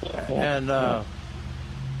 And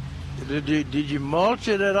did you mulch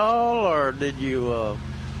it at all, or did you?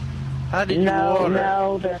 How did you water?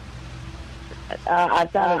 No. I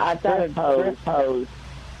thought it drip hose.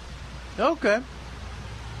 Okay.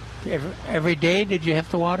 Every day did you have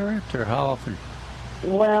to water it, or how often?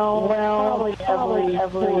 Well, probably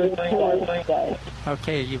every 2 days.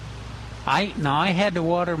 Okay, I had to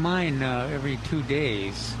water mine every 2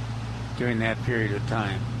 days during that period of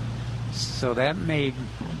time. So that may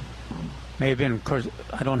have been, of course,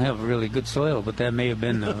 I don't have really good soil, but that may have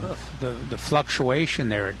been the fluctuation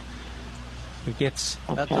there. It gets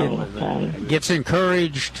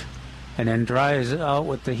encouraged and then dries out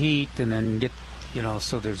with the heat, and then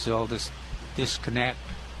so there's all this disconnect.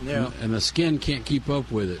 Yeah. And the skin can't keep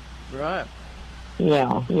up with it. Right.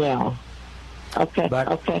 Yeah. Okay.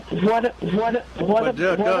 Okay.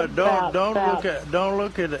 Don't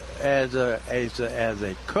look at it as a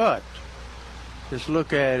cut. Just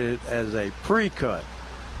look at it as a pre-cut.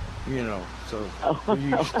 So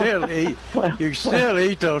you still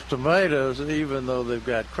eat those tomatoes even though they've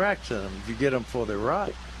got cracks in them if you get them before they're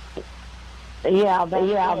ripe. Yeah,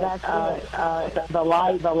 that's the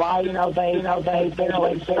light. They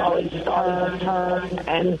barely turn,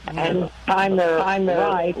 and time they're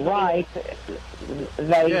right.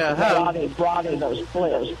 They brought in those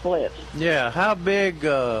splits. Yeah, how big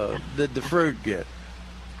did the fruit get?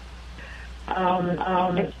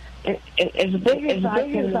 As big as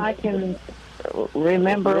I can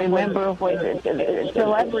remember when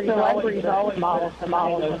celebrities always model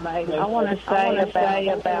tomatoes. I want to say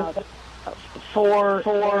about 4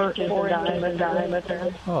 inches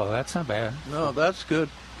diameter. Oh, that's not bad. No, that's good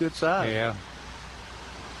size. Yeah.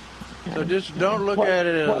 So just don't look at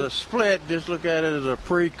it as a split. Just look at it as a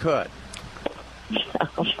pre-cut.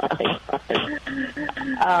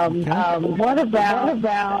 What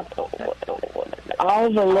about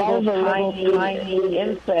all the little tiny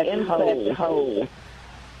insect holes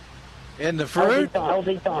in the fruit?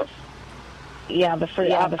 Yeah, the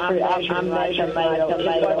fruit. I made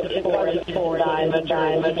a 4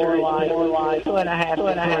 diameter, like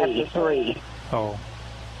 2.5 to 3. Oh.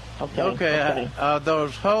 Okay. Are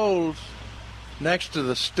those holes next to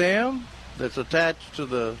the stem that's attached to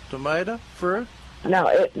the tomato fruit?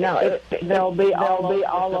 No. They'll be all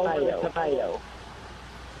over the tomato.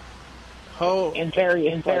 Hole in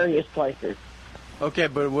various places. Okay,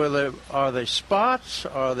 but are they spots,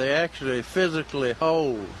 or are they actually physically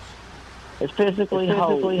holes? It's physically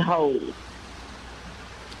holes.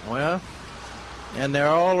 Well, and they're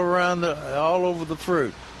all over the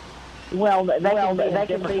fruit. Well, they can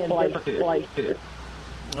be in different places.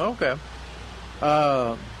 Okay.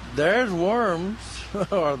 There's worms,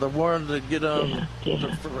 or the worms that get on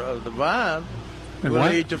the vine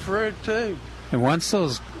will eat the fruit too. And in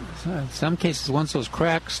some cases, once those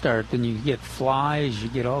cracks start, then you get flies, you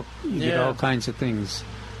get all kinds of things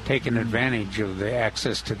taking advantage of the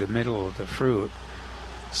access to the middle of the fruit.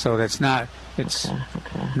 So it's not as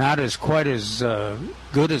quite as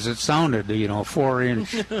good as it sounded.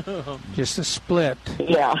 4-inch, just a split.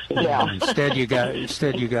 Yeah. Instead you got a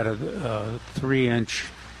 3-inch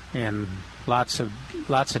and lots of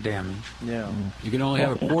damage. Yeah. You can only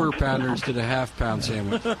have a quarter pounder instead of half-pound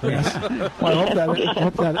sandwich. Well, I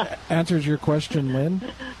hope that answers your question, Lynn.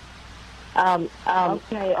 Okay.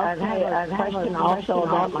 I have a question also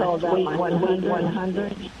about my Sweet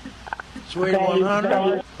 100. Sweet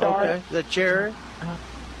 100. Okay. The cherry.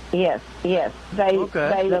 Yes.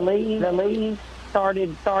 The leaves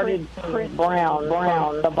started brown.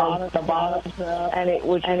 The bottom, and it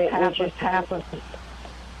just happened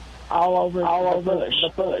all over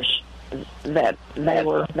the bush. That they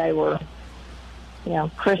were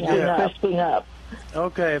crisping up.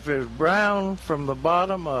 Okay, if it's brown from the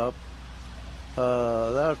bottom up, that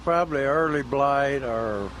was probably early blight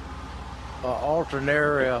or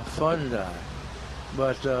alternaria fungi.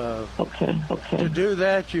 But to do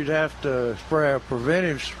that, you'd have to spray a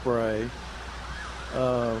preventive spray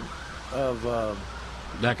of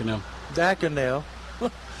Daconil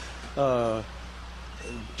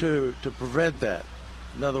to prevent that.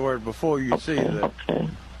 In other words, before you see the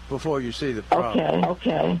problem.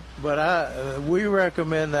 Okay. But we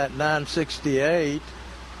recommend that 968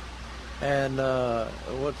 and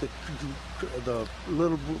what's the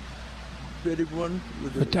little bitty one?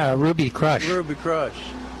 Ruby Crush. Ruby Crush.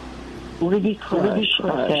 Ruby Crush.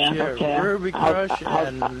 Okay. Ruby Crush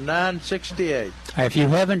and 968. If you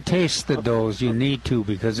haven't tasted those, you need to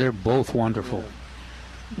because they're both wonderful.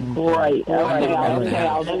 Right. Okay.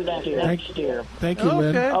 I'll do that next year. Thank you,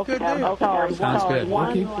 Lynn. Okay, good deal. Sounds good.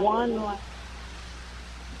 One.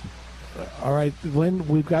 All right, Lynn,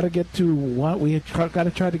 we've got to get to one. We've got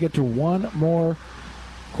to try to get to one more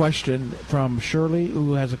question from Shirley,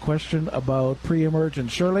 who has a question about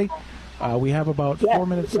pre-emergent. Shirley, we have about 4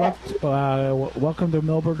 minutes left. Welcome to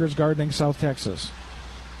Milberger's Gardening, South Texas.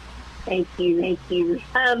 Thank you.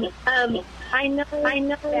 I know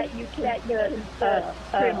that you get your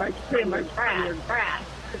pre-emergent from your grass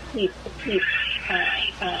to keep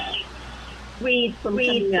weeds from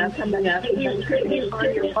coming up. You put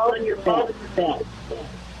it on your bulb bed.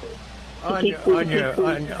 On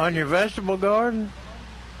your vegetable garden?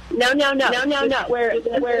 No. Where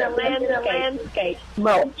the landscape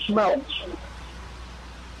mulch.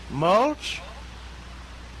 Mulch?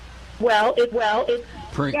 Well, it's dirt.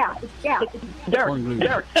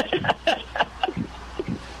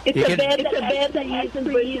 It's a bed that has some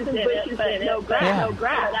trees and bushes, but no grass.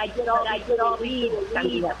 I get all weeds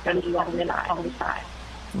coming up all the time.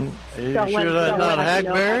 Are you sure that's not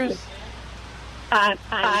hackberries? I'm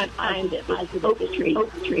oak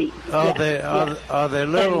tree. Are they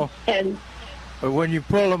little? And when you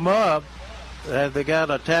pull them up, have they got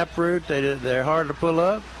a taproot? They're hard to pull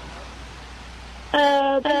up. They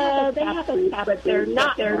have a tap, but they're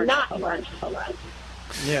not hard to pull up.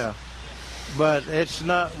 Yeah, but it's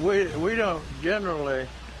not. We don't generally.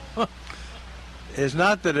 It's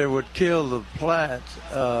not that it would kill the plants,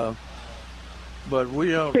 but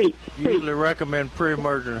we don't usually recommend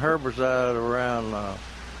pre-emergent herbicide around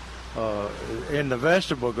in the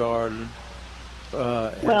vegetable garden.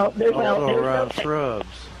 Around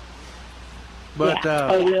shrubs. But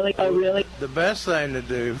really? The best thing to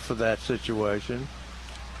do for that situation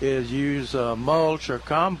is use mulch or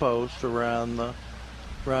compost around the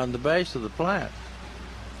base of the plant.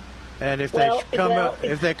 And if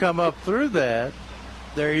they come up through that,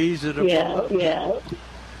 they're easy to pull up.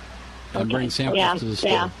 And bring samples to the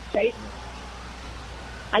store.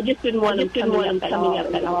 I just didn't want them coming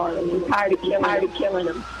up at all. I'm tired of killing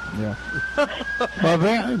them. Yeah.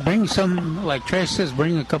 Well, bring some, like Trace says,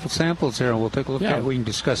 bring a couple samples here, and we'll take a look at it. We can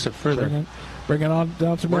discuss it further. Bring it on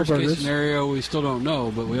down to Worst Milberger's. case scenario, we still don't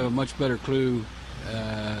know, but we have a much better clue,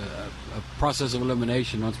 a process of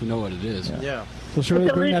elimination once we know what it is. Yeah. So should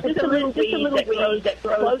we bring that? Just a little weed that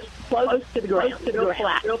grows close to the ground,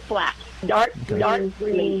 real flat, dark green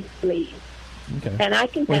leaves. Okay. And I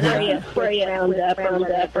can spray Roundup or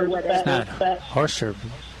whatever. It's not horse herb.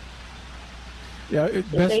 Yeah,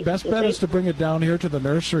 best bet is to bring it down here to the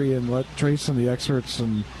nursery and let Trace and the experts,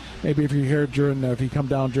 and maybe if you come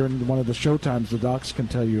down during one of the show times, the docs can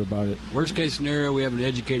tell you about it. Worst case scenario, we have an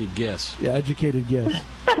educated guess. Yeah, educated guess.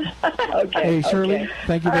 Okay. Hey, Shirley,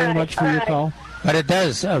 thank you very much for your call. But it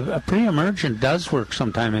does. A pre-emergent does work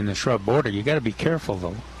sometime in the shrub border. You got to be careful,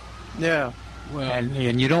 though. Yeah. Well,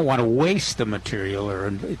 and you don't want to waste the material.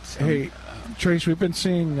 Hey, Trace, we've been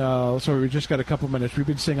seeing, we just got a couple minutes. We've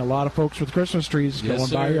been seeing a lot of folks with Christmas trees going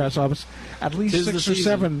by here. I saw at least 6 or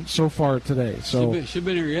 7 so far today. So should have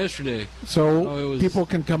been here yesterday. So people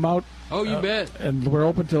can come out. Oh, you bet. And we're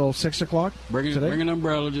open till 6 o'clock. Bring an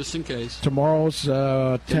umbrella just in case. Tomorrow's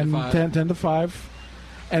 10 to 5.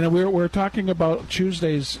 And then we're talking about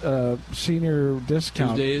Tuesday's senior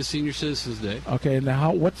discount. Tuesday is Senior Citizens Day. Okay,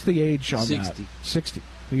 now what's the age on 60. that? 60.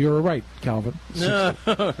 You're right, Calvin.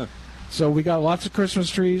 60. So we got lots of Christmas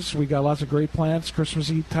trees. We got lots of great plants,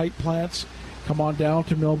 Christmassy type plants. Come on down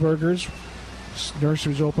to Milberger's.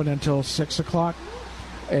 Nursery's open until 6 o'clock.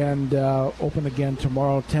 And open again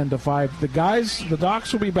tomorrow, 10 to 5. The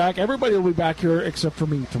docs will be back. Everybody will be back here except for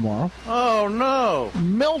me tomorrow. Oh, no.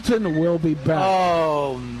 Milton will be back.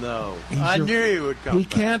 Oh, no. I knew he would come back. He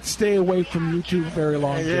can't stay away from YouTube very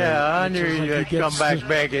long. Yeah, I knew he'd come back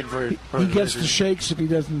begging for He gets the shakes if he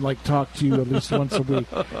doesn't talk to you at least once a week.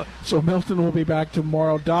 So Milton will be back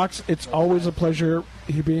tomorrow. Docs, it's always a pleasure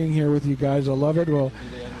being here with you guys. I love it. We'll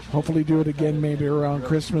hopefully do it again maybe around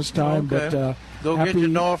Christmas time. Okay. But get your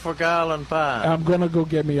Norfolk Island pie. I'm going to go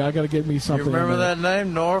get me. I got to get me something. You remember that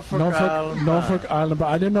name, Norfolk Island Norfolk Island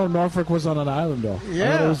pie. I didn't know Norfolk was on an island, though. Yeah.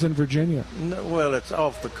 I thought it was in Virginia. No, well, it's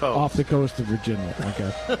off the coast. Off the coast of Virginia.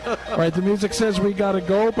 Okay. All right, the music says we got to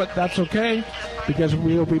go, but that's okay because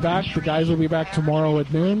we will be back. The guys will be back tomorrow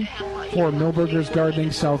at noon for Milberger's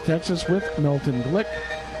Gardening, South Texas with Milton Glick.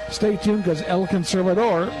 Stay tuned because El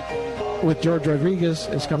Conservador with George Rodriguez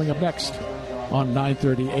is coming up next on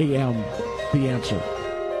 9:30 a.m. The Answer.